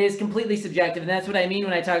 it is completely subjective. And that's what I mean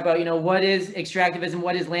when I talk about, you know, what is extractivism?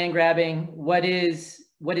 What is land grabbing? What is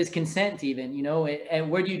consent even, you know,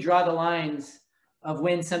 and where do you draw the lines of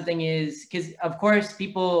when something is, because of course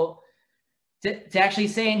people, to actually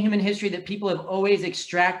say in human history that people have always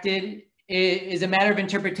extracted is a matter of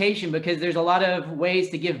interpretation, because there's a lot of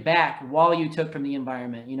ways to give back while you took from the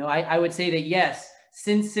environment. You know, I would say that yes,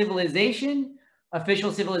 since civilization,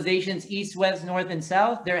 official civilizations, east, west, north, and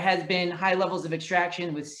south, there has been high levels of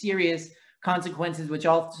extraction with serious consequences, which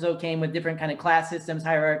also came with different kind of class systems,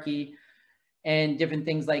 hierarchy, and different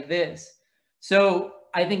things like this. So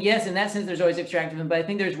I think, yes, in that sense, there's always extractivism, but I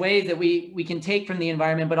think there's ways that we can take from the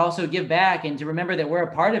environment, but also give back, and to remember that we're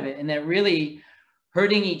a part of it, and that really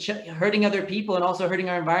hurting other people and also hurting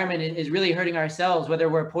our environment is really hurting ourselves, whether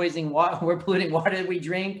we're poisoning water, we're polluting water that we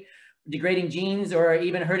drink, degrading genes, or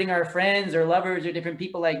even hurting our friends or lovers or different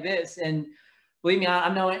people like this. And believe me,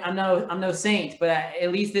 I'm no saint, but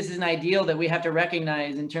at least this is an ideal that we have to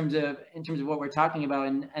recognize in terms of what we're talking about.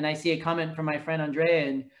 And I see a comment from my friend Andrea,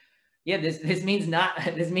 and yeah, this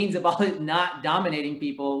means about not dominating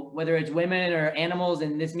people, whether it's women or animals,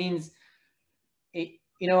 and this means, you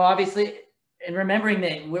know, obviously, and remembering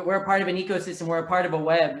that we're a part of an ecosystem, we're a part of a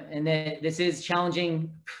web, and that this is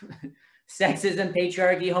challenging sexism,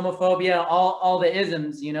 patriarchy, homophobia, all the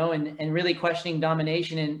isms, you know, and really questioning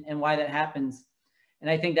domination and why that happens. And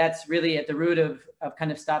I think that's really at the root of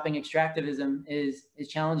kind of stopping extractivism is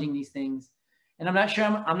challenging these things. And I'm not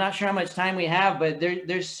sure how much time we have, but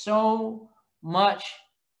there's so much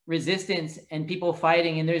resistance and people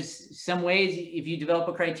fighting. And there's some ways, if you develop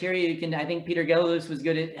a criteria, you can, I think Peter Gellerus was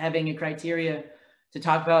good at having a criteria to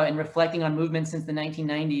talk about and reflecting on movements since the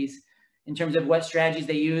 1990s in terms of what strategies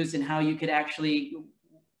they used and how you could actually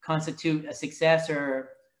constitute a success or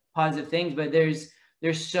positive things. But there's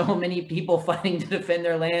so many people fighting to defend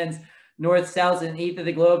their lands, north, south, and east of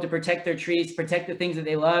the globe, to protect their trees, protect the things that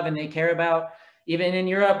they love and they care about. Even in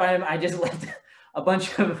Europe, I just left a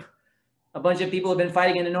bunch of people have been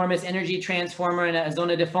fighting an enormous energy transformer in a zone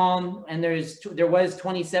de fond, and there was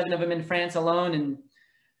 27 of them in France alone. And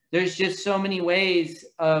there's just so many ways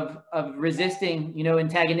of resisting, you know,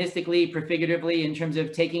 antagonistically, prefiguratively, in terms of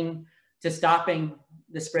stopping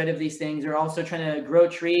the spread of these things, or also trying to grow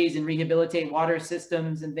trees and rehabilitate water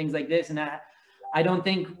systems and things like this. And I don't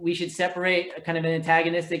think we should separate a kind of an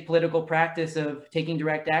antagonistic political practice of taking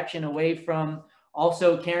direct action away from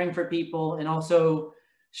also caring for people and also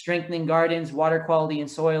strengthening gardens, water quality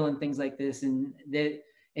and soil and things like this. And that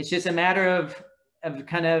it's just a matter of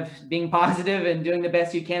kind of being positive and doing the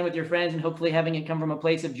best you can with your friends, and hopefully having it come from a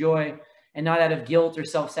place of joy and not out of guilt or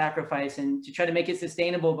self-sacrifice, and to try to make it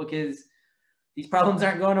sustainable, because these problems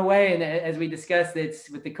aren't going away. And as we discussed, it's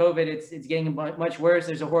with the COVID, it's getting much worse.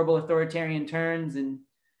 There's a horrible authoritarian turns and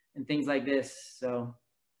things like this. So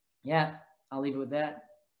yeah, I'll leave it with that.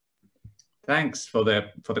 Thanks for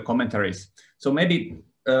the commentaries. So maybe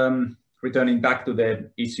returning back to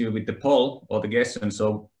the issue with the poll or the question.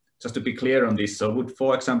 So just to be clear on this, so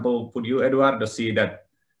for example, would you, Eduardo, see that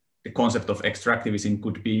the concept of extractivism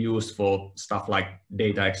could be used for stuff like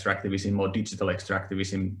data extractivism or digital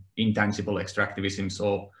extractivism, intangible extractivism?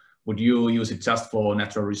 So would you use it just for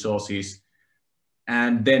natural resources?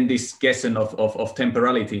 And then this question of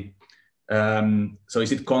temporality. So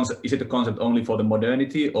is it a concept only for the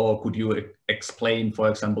modernity, or could you explain, for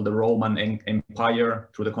example, the Roman Empire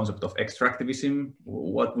through the concept of extractivism?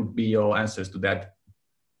 What would be your answers to that?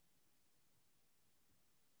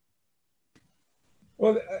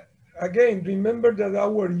 Well, again, remember that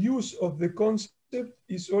our use of the concept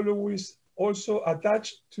is always also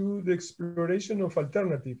attached to the exploration of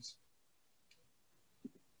alternatives.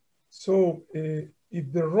 So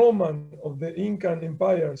if the Roman or the Incan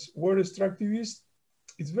empires were extractivist,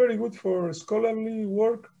 it's very good for scholarly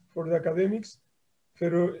work, for the academics,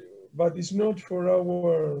 but but it's not for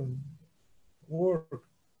our work.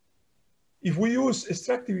 If we use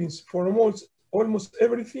extractivism for almost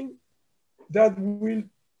everything, that will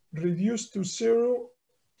reduce to zero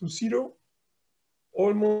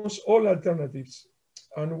almost all alternatives.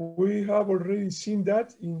 And we have already seen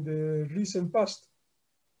that in the recent past.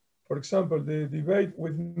 For example, the debate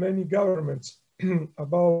with many governments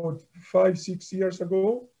about 5-6 years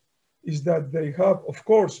ago is that they have, of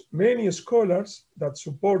course, many scholars that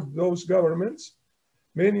support those governments,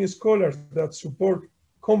 many scholars that support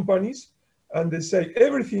companies, and they say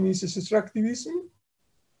everything is extractivism,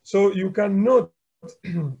 so you cannot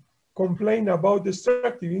complain about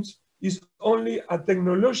extractivism. It's only a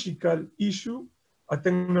technological issue, a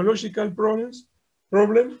technological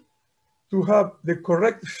problem to have the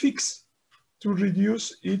correct fix to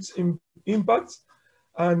reduce its impacts,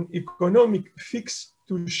 and economic fix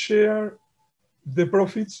to share the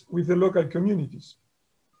profits with the local communities.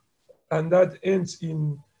 And that ends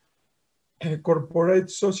in corporate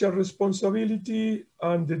social responsibility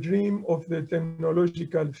and the dream of the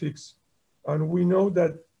technological fix. And we know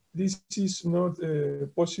that this is not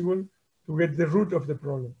possible to get the root of the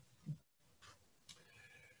problem.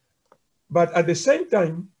 But at the same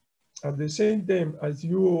time, as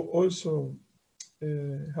you also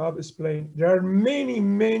have explained, there are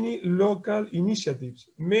many local initiatives.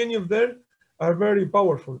 Many of them are very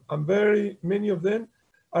powerful, and many of them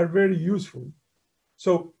are very useful.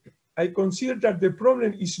 So I consider that the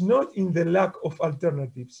problem is not in the lack of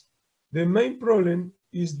alternatives. The main problem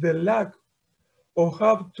is the lack of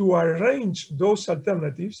how to arrange those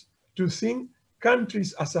alternatives, to think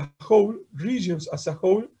countries as a whole, regions as a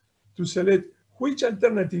whole, to select which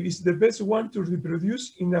alternative is the best one to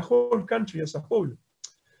reproduce in a whole country as a whole.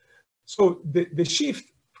 So the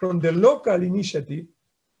shift from the local initiative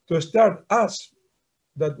to start us,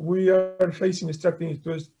 that we are facing extractivism,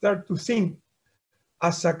 to start to think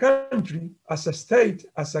as a country, as a state,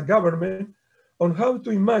 as a government, on how to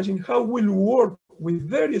imagine how we'll work with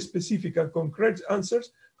very specific and concrete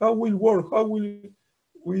answers, how we'll work, how will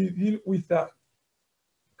we deal with a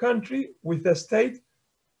country, with a state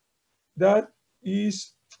that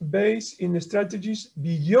is based in strategies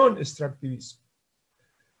beyond extractivism.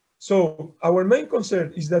 So our main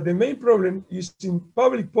concern is that the main problem is in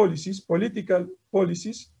public policies, political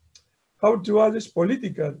policies, how to address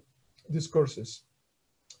political discourses,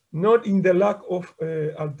 not in the lack of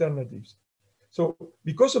alternatives. So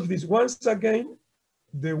because of this, once again,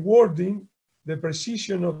 the wording, the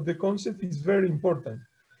precision of the concept is very important,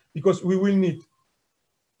 because we will need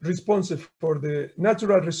responses for the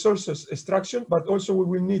natural resources extraction, but also we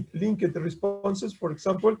will need linked responses, for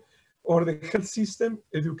example, or the health system,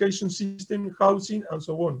 education system, housing, and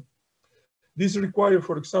so on. This requires,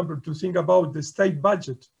 for example, to think about the state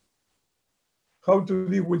budget, how to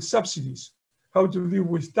deal with subsidies, how to deal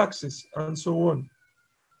with taxes, and so on.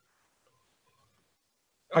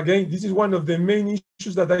 Again, this is one of the main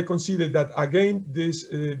issues that I consider that, again, this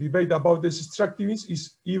debate about this extractivism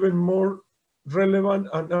is even more relevant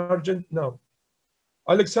and urgent now.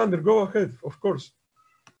 Alexander, go ahead, of course.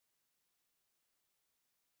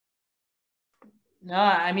 No,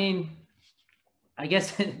 I mean, I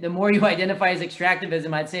guess the more you identify as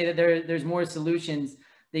extractivism, I'd say that there's more solutions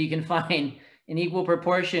that you can find in equal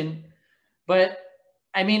proportion. But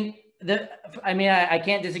I mean, I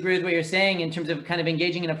can't disagree with what you're saying in terms of kind of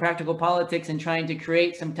engaging in a practical politics and trying to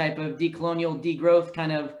create some type of decolonial, degrowth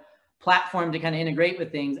kind of platform to kind of integrate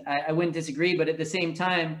with things. I wouldn't disagree, but at the same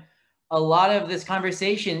time, a lot of this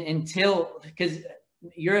conversation because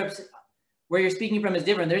Europe's, where you're speaking from is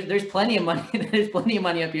different. There's plenty of money. There's plenty of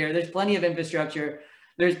money up here. There's plenty of infrastructure.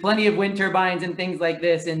 There's plenty of wind turbines and things like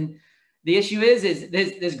this. And the issue is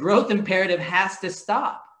this growth imperative has to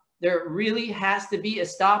stop. There really has to be a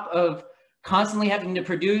stop of constantly having to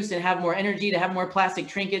produce and have more energy, to have more plastic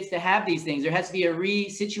trinkets, to have these things. There has to be a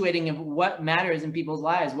resituating of what matters in people's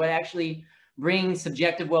lives, what actually brings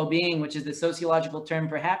subjective well-being, which is the sociological term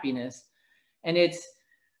for happiness. And it's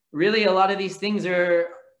really a lot of these things are,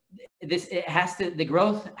 the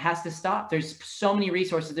growth has to stop. There's so many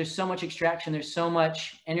resources, there's so much extraction, there's so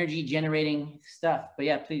much energy generating stuff. But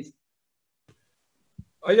yeah, please.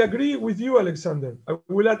 I agree with you, Alexander. I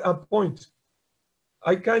will add a point.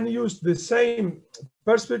 I can use the same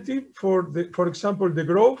perspective for example, the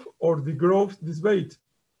growth or the growth debate.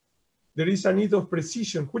 There is a need of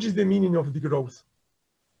precision. Which is the meaning of the growth?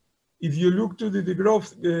 If you look to the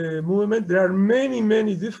growth movement, there are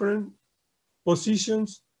many different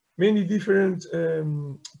positions, many different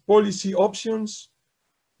policy options,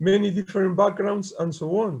 many different backgrounds, and so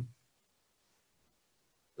on.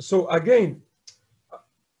 So again,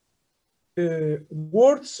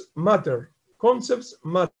 words matter, concepts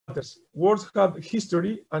matters. Words have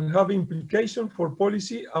history and have implication for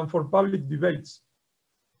policy and for public debates.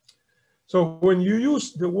 So when you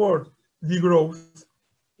use the word degrowth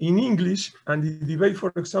in English and the debate,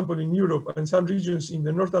 for example, in Europe and some regions in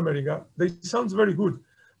the North America, they sound very good.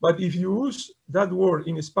 But if you use that word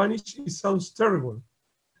in Spanish, it sounds terrible.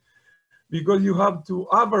 Because you have to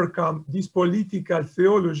overcome this political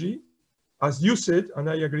theology, as you said, and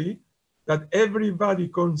I agree, that everybody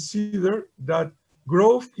consider that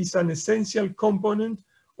growth is an essential component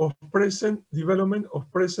of present development, of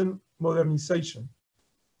present modernization.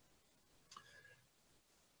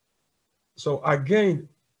 So again,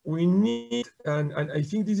 we need, and I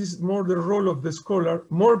think this is more the role of the scholar,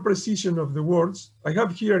 more precision of the words. I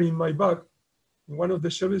have here in my bag, one of the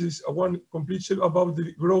shelves is one complete shelf about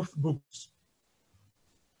the growth books.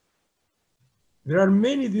 There are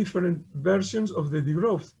many different versions of the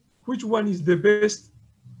degrowth. Which one is the best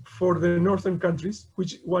for the northern countries?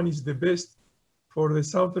 Which one is the best for the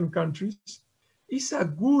southern countries? It's a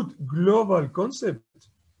good global concept.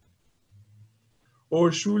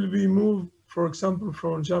 Or should we move, for example,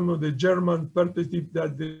 from some of the German perspective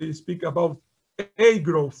that they speak about a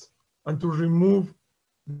growth and to remove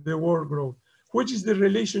the word growth? Which is the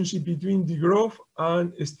relationship between the growth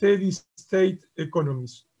and steady state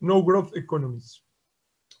economies, no growth economies,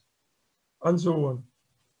 and so on.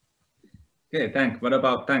 Okay, thanks. What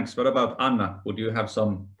about Anna? Would you have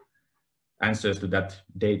some answers to that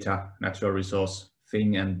data, natural resource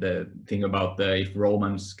thing, and the thing about if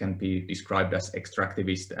Romans can be described as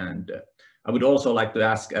extractivist? And I would also like to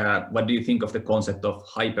ask, what do you think of the concept of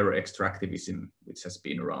hyper-extractivism, which has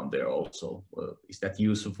been around there also? Is that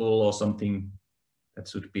useful or something that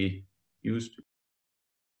should be used?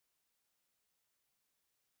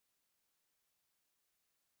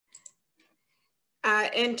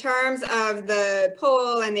 In terms of the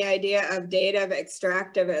poll and the idea of data of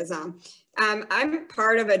extractivism, I'm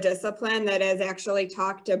part of a discipline that has actually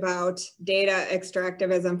talked about data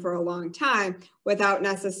extractivism for a long time without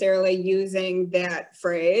necessarily using that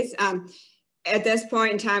phrase. At this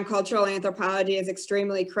point in time, cultural anthropology is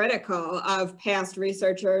extremely critical of past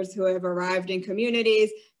researchers who have arrived in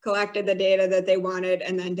communities, collected the data that they wanted,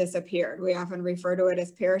 and then disappeared. We often refer to it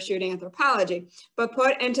as parachute anthropology, but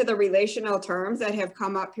put into the relational terms that have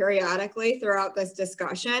come up periodically throughout this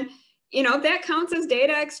discussion, you know, that counts as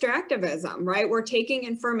data extractivism, right? We're taking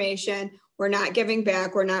information, we're not giving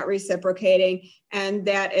back, we're not reciprocating, and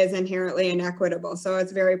that is inherently inequitable. So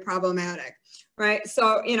it's very problematic, right?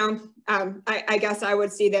 So, you know, I guess I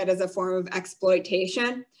would see that as a form of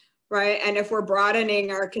exploitation, right? And if we're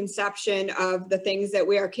broadening our conception of the things that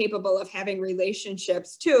we are capable of having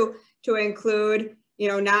relationships to include, you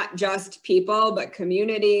know, not just people, but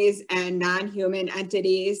communities and non-human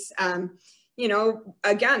entities, you know,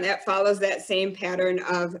 again, that follows that same pattern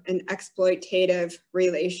of an exploitative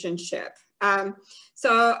relationship.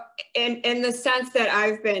 So in the sense that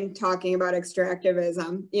I've been talking about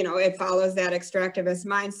extractivism, you know, it follows that extractivist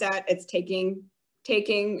mindset. It's taking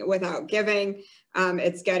without giving.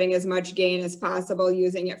 It's getting as much gain as possible,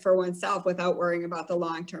 using it for oneself without worrying about the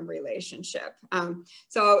long-term relationship.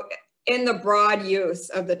 So in the broad use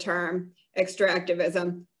of the term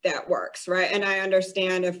extractivism, that works, right? And I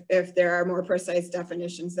understand if there are more precise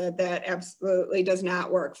definitions that absolutely does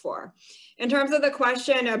not work for. In terms of the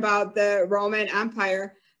question about the Roman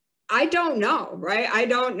Empire, I don't know, right? I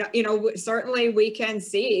don't know, you know, certainly we can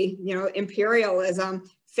see, you know, imperialism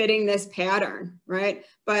fitting this pattern, right?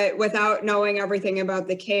 But without knowing everything about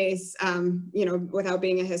the case, you know, without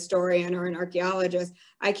being a historian or an archaeologist,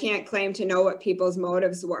 I can't claim to know what people's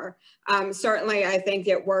motives were. Certainly, I think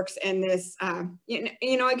it works in this,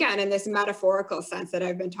 you know, again, in this metaphorical sense that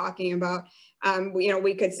I've been talking about. You know,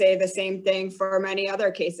 we could say the same thing for many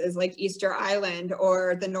other cases like Easter Island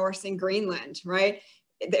or the Norse in Greenland, right?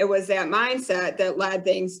 It was that mindset that led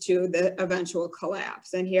things to the eventual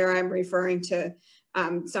collapse. And here I'm referring to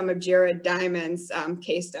some of Jared Diamond's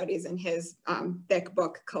case studies in his thick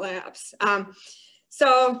book, Collapse.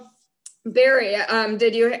 So Barry,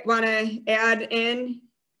 did you want to add in?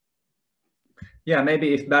 Yeah,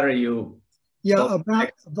 maybe if Barry, you... Yeah,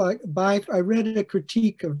 I read a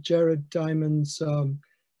critique of Jared Diamond's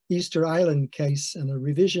Easter Island case and a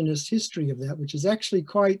revisionist history of that, which is actually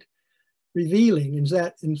quite revealing, is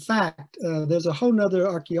that in fact there's a whole nother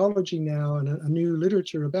archaeology now and a new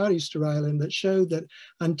literature about Easter Island that showed that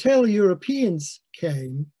until Europeans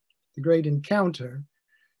came, the Great Encounter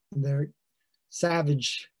and their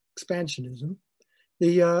savage expansionism,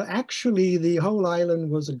 actually the whole island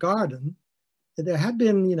was a garden. There had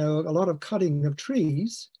been, you know, a lot of cutting of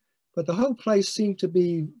trees, but the whole place seemed to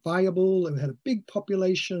be viable. It had a big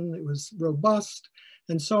population, it was robust,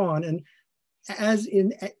 and so on. And as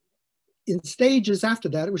in stages after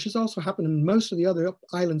that, which has also happened in most of the other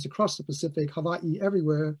islands across the Pacific, Hawaii,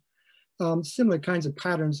 everywhere, similar kinds of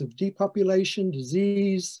patterns of depopulation,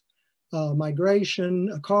 disease,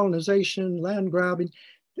 migration, colonization, land grabbing.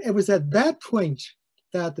 It was at that point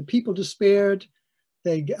that the people despaired.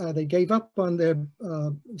 They gave up on their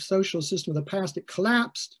social system of the past. It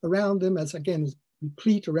collapsed around them, as again is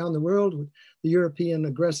replete around the world with the European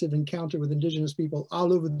aggressive encounter with indigenous people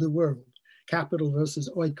all over the world. Capital versus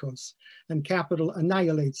oikos, and capital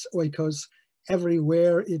annihilates oikos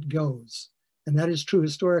everywhere it goes. And that is true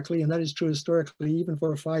historically, and that is true historically even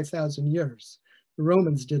for 5,000 years. The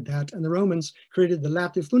Romans did that, and the Romans created the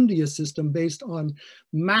latifundia system based on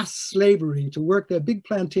mass slavery to work their big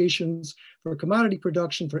plantations for commodity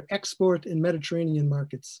production, for export in Mediterranean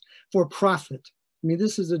markets, for profit. I mean,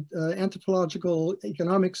 this is an anthropological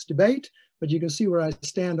economics debate, but you can see where I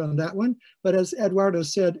stand on that one. But as Eduardo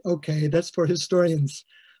said, okay, that's for historians.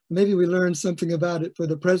 Maybe we learn something about it for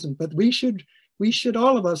the present, but we should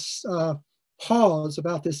all of us pause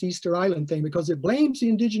about this Easter Island thing, because it blames the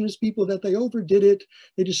indigenous people that they overdid it.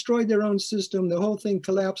 They destroyed their own system. The whole thing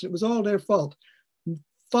collapsed. It was all their fault.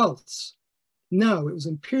 False. No, it was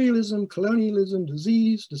imperialism, colonialism,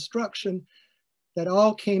 disease, destruction that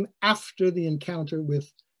all came after the encounter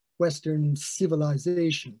with Western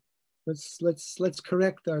civilization. Let's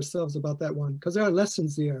correct ourselves about that one, because there are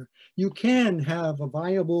lessons there. You can have a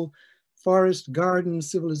viable forest garden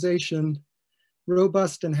civilization,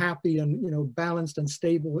 robust and happy and balanced and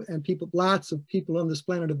stable, and lots of people on this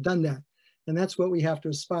planet have done that, and that's what we have to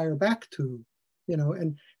aspire back to,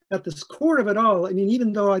 And at the core of it all, I mean,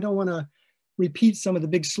 even though I don't want to repeat some of the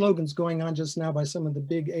big slogans going on just now by some of the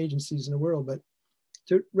big agencies in the world, but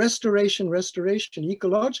restoration,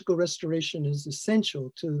 ecological restoration is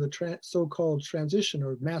essential to the so-called transition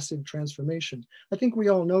or massive transformation. I think we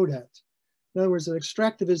all know that. In other words, that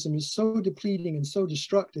extractivism is so depleting and so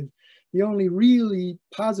destructive. The only really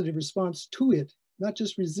positive response to it, not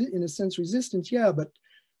just in a sense resistance, yeah, but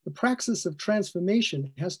the praxis of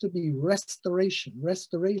transformation has to be restoration.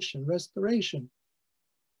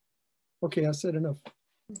 Okay, I said enough.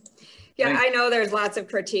 Yeah, I know there's lots of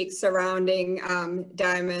critiques surrounding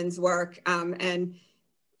Diamond's work and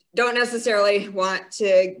don't necessarily want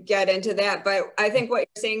to get into that, but I think what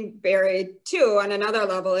you're saying, Barry, too, on another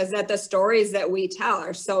level is that the stories that we tell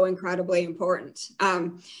are so incredibly important.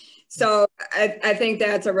 So I think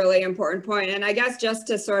that's a really important point. And I guess just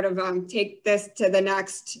to sort of take this to the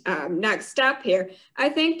next step here, I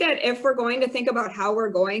think that if we're going to think about how we're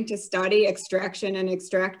going to study extraction and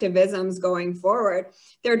extractivisms going forward,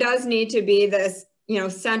 there does need to be this,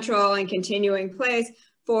 central and continuing place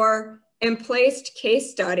for emplaced case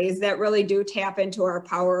studies that really do tap into our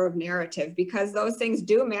power of narrative, because those things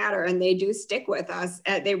do matter and they do stick with us.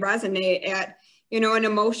 They resonate at an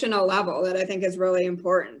emotional level that I think is really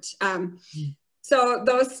important. So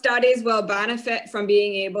those studies will benefit from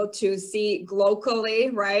being able to see locally,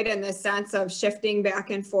 right, in the sense of shifting back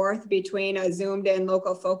and forth between a zoomed in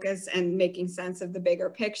local focus and making sense of the bigger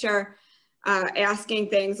picture, asking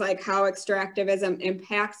things like how extractivism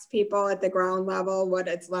impacts people at the ground level, what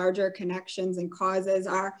its larger connections and causes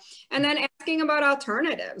are, and then asking about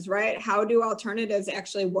alternatives, right? How do alternatives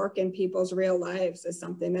actually work in people's real lives is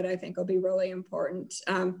something that I think will be really important.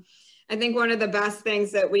 I think one of the best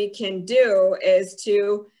things that we can do is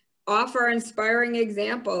to offer inspiring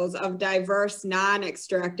examples of diverse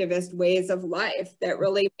non-extractivist ways of life that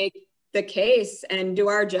really make the case and do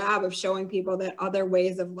our job of showing people that other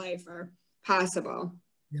ways of life are possible.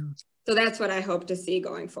 Yeah. So that's what I hope to see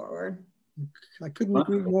going forward. I couldn't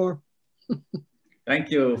agree more. Thank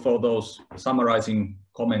you for those summarizing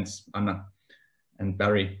comments, Anna and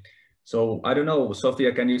Barry. So I don't know,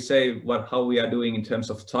 Sophia, can you say how we are doing in terms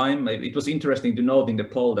of time? It was interesting to note in the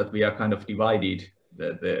poll that we are kind of divided.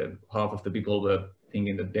 The half of the people were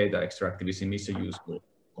thinking that data extractivism is a useful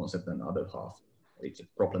concept, and the other half, it's a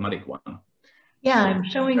problematic one. Yeah, I'm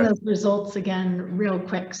showing those results again real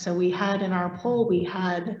quick. So we had in our poll, we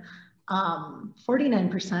had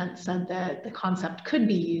 49% said that the concept could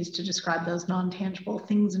be used to describe those non-tangible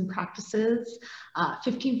things and practices.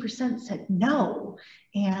 15% said no,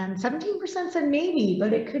 and 17% said maybe,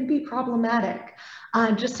 but it could be problematic.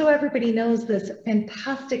 Just so everybody knows, this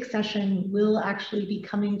fantastic session will actually be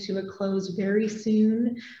coming to a close very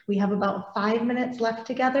soon. We have about 5 minutes left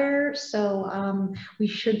together, so we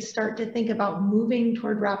should start to think about moving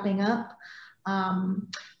toward wrapping up.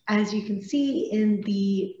 As you can see in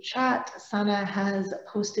the chat, Sana has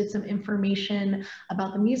posted some information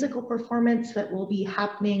about the musical performance that will be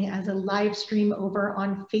happening as a live stream over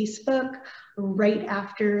on Facebook right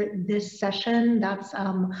after this session. That's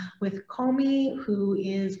with Komi, who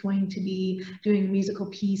is going to be doing a musical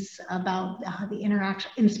piece about the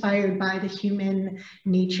interaction inspired by the human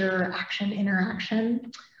nature action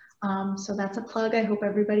interaction. So that's a plug. I hope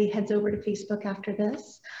everybody heads over to Facebook after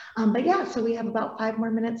this. But yeah, so we have about 5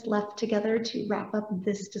 more minutes left together to wrap up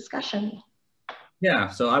this discussion. Yeah,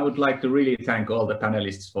 so I would like to really thank all the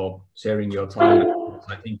panelists for sharing your time.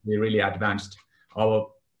 I think we really advanced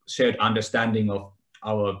our shared understanding of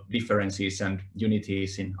our differences and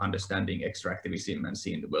unities in understanding extractivism and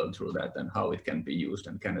seeing the world through that and how it can be used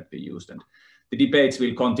and cannot be used. And the debates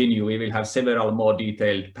will continue. We will have several more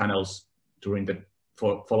detailed panels during the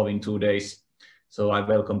following 2 days. So I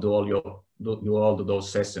welcome to all you all to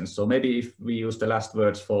those sessions. So maybe if we use the last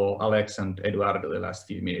words for Alex and Eduardo, the last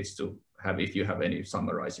few minutes to have, if you have any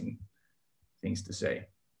summarizing things to say.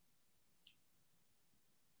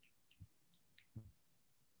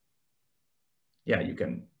 Yeah, you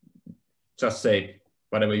can just say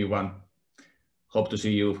whatever you want. Hope to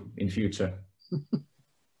see you in future.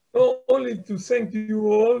 Only to thank you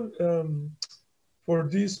all for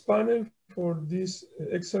this panel, for this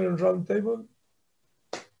excellent roundtable.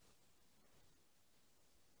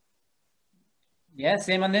 Yeah,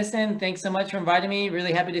 same on this end. Thanks so much for inviting me.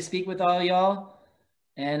 Really happy to speak with all y'all.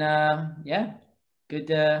 And yeah, good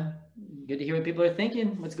to hear what people are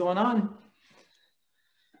thinking, what's going on.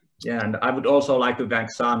 Yeah, and I would also like to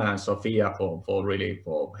thank Sana and Sophia for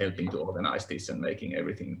helping to organize this and making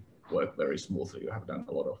everything work very smoothly. You have done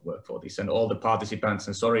a lot of work for this, and all the participants.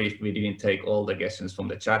 And sorry if we didn't take all the questions from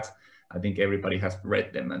the chat. I think everybody has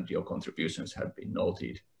read them and your contributions have been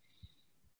noted.